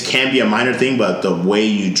it can be a minor thing, but the way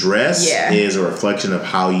you dress is a reflection of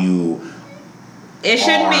how you. It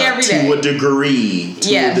shouldn't be every day. To a degree.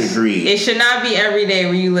 It should not be every day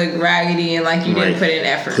where you look raggedy and like you didn't put in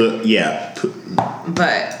effort.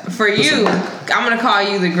 But for you, I'm going to call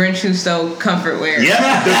you the Grinch who stole comfort wear.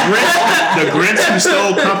 Yeah, the Grinch who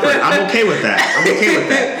stole comfort. I'm okay with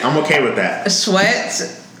that.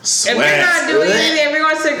 Sweats. If you're not doing anything, if you're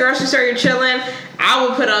going to the grocery store, you're chilling, I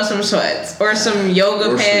would put on some sweats or some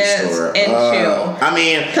yoga pants and chill. I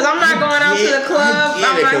mean, because I'm not going out to the club.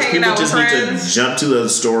 I'm not hanging out with friends. People just need to jump to the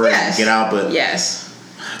store and get out. But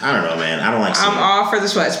I don't know, man. I don't like. I'm all for the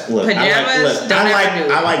sweats. Pajamas.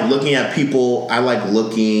 I like looking at people. I like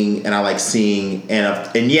looking and I like seeing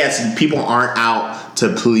and yes, people aren't out to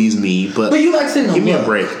please me, but you like seeing give me a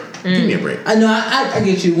break. Give me a break. I know. I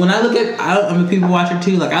get you. When I look at, I'm a people watcher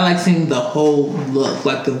too. Like I like seeing the whole look,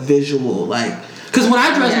 like the visual, like because when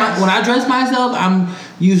I dress myself, I'm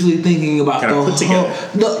usually thinking about the whole.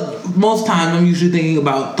 Most times, I'm usually thinking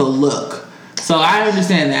about the look. So I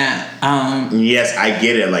understand that. Yes, I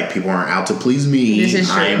get it. Like people aren't out to please me. This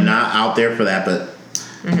is true. I am not out there for that, but.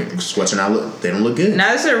 Sweats are they don't look good.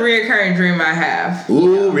 Now this is a reoccurring dream I have.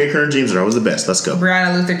 Ooh, reoccurring dreams are always the best. Let's go.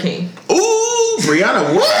 Breonna Luther King. Ooh,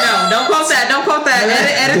 Breonna what? No, don't quote that.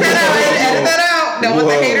 Edit that out. Don't want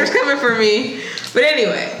the haters coming for me. But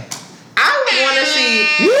anyway, I want to see.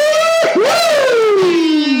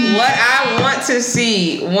 What I want to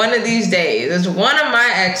see one of these days is one of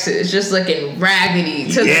my exes just looking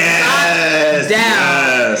raggedy to the top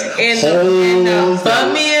down in the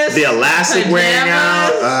bummiest, the elastic pajamas. wearing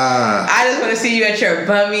out. I just want to see you at your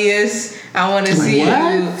bummiest. I want to see you.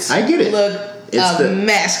 I get it. Look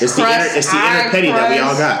mess. It's the inner petty that we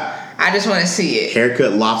all got. I just want to see it.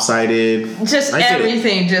 Haircut lopsided. Just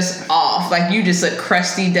everything just off. Like you just look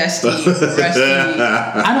crusty, dusty, rusty.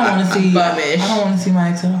 I don't want to see bummish. I don't want to see my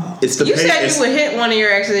ex at all. You said you would hit one of your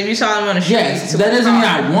exes if you saw him on the street. Yes, that doesn't mean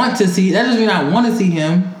I want to see. That doesn't mean I want to see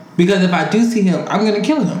him. Because if I do see him, I'm gonna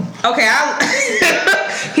kill him. Okay,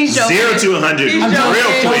 he's joking. 0 to 100. He's real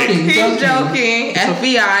quick. He's joking.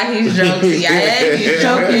 FBI, he's joking. CIA, he's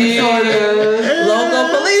joking. Sort of. Local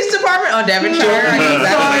police department. Oh, Devonshire.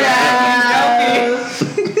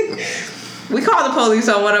 We called the police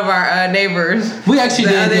on one of our neighbors. We actually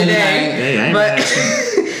the did other day, Hey, but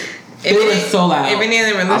it was so loud. If any of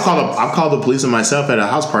them were listening, I'll call the police on myself at a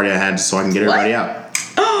house party I had so I can get everybody out.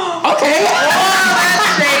 Okay. That's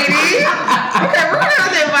shady. Okay, we're gonna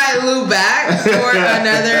have to invite Lou back for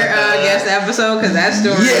another guest episode because that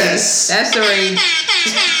story. Yes. That story.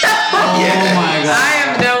 Oh my god. I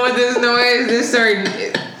am done with this noise. This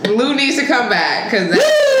story. Lou needs to come back because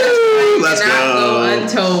that Let's cannot go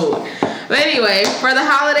untold. But anyway, for the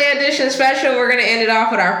holiday edition special, we're gonna end it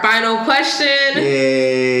off with our final question.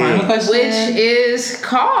 Yay. Final question. Which is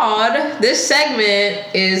called, this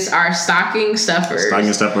segment is our stocking stuffers.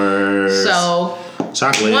 Stocking stuffers. So,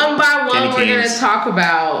 chocolate. one by one, candy we're going canes. to talk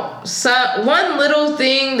about one little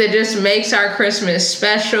thing that just makes our Christmas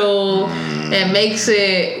special and makes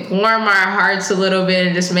it warm our hearts a little bit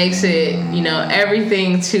and just makes it,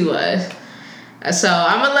 everything to us. So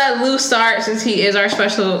I'm gonna let Lou start since he is our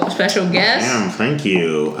special guest. Damn, thank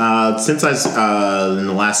you. Since in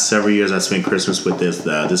the last several years I spent Christmas with this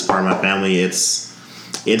part of my family, it's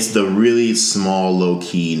the really small low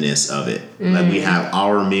keyness of it. Like we have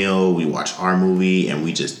our meal, we watch our movie, and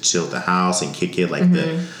we just chill at the house and kick it. Like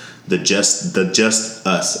the just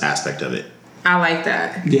us aspect of it. I like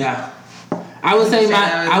that. Yeah, I would say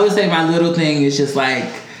my little thing is just like,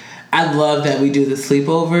 I love that we do the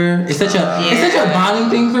sleepover. It's such a bonding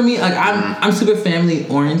thing for me. Like I'm super family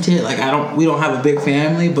oriented. Like we don't have a big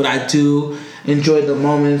family, but I do enjoy the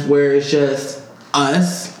moments where it's just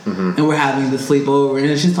us and we're having the sleepover, and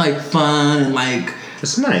it's just like fun and like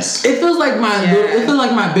it's nice. It feels like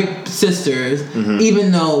my big sisters,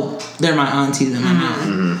 even though they're my aunties and my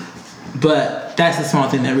mom. But that's a small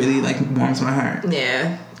thing that really like warms my heart.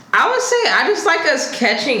 Yeah. I would say I just like us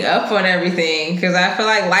catching up on everything because I feel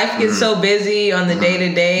like life gets so busy on the day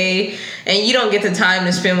to day, and you don't get the time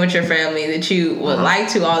to spend with your family that you would like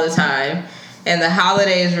to all the time. And the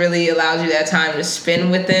holidays really allows you that time to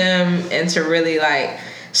spend with them and to really like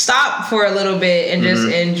stop for a little bit and just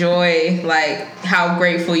enjoy like how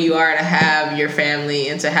grateful you are to have your family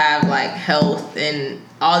and to have like health and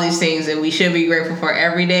all these things that we should be grateful for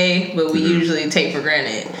every day, but we usually take for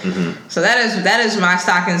granted. So that is my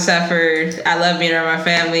stocking stuffer. I love being around my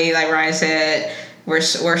family. Like Ryan said, we're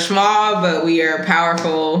small, but we are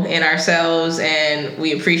powerful in ourselves, and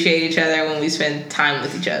we appreciate each other when we spend time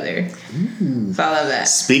with each other. So I love that.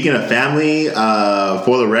 Speaking of family,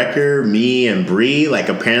 for the record, me and Bree, like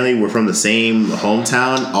apparently we're from the same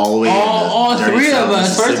hometown, all the way. All three of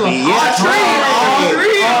us. First of all, all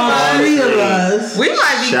three of us. We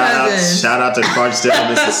might be cousins. Shout out to Clarksdale,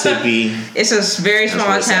 Mississippi. It's a very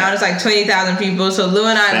small town. It's like 20,000 people. So Lou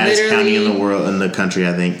and I Baddest literally county in the country,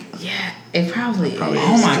 I think. Yeah, it probably is. Oh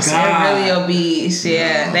my god, they're really obese.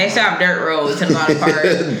 Yeah, they still have dirt roads in a lot of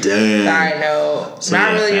parts. Damn. I know. So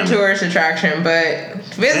not really family. a tourist attraction, but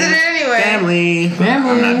visit it anyway. Family.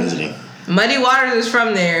 I'm not visiting. Muddy Waters is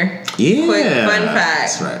from there. Yeah. Quick fun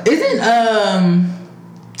fact. That's right. Isn't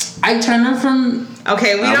Ike Turner from?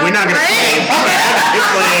 Okay, we're not gonna play.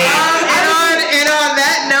 And on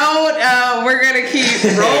that note, we're gonna keep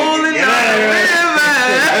rolling on the river.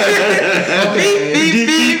 Beep, beep,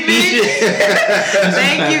 beep, beep.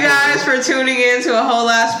 Thank you guys for tuning in to A Whole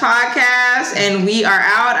Last Podcast, and we are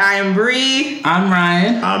out. I am Bree. I'm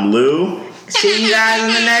Ryan. I'm Lou. See you guys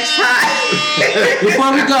in the next time.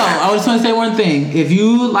 Before we go, I just want to say one thing. If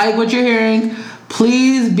you like what you're hearing,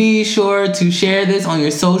 please be sure to share this on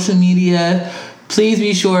your social media. Please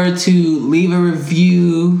be sure to leave a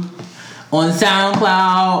review on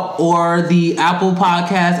SoundCloud or the Apple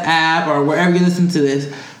Podcast app or wherever you listen to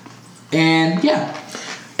this. And yeah.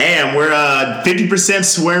 And we're 50%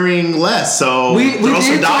 swearing less, so We throw did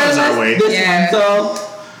some dollars swear our way. this Yeah. one, so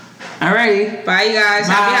alrighty. Bye, you guys.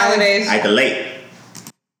 Happy Bye. holidays. I can late.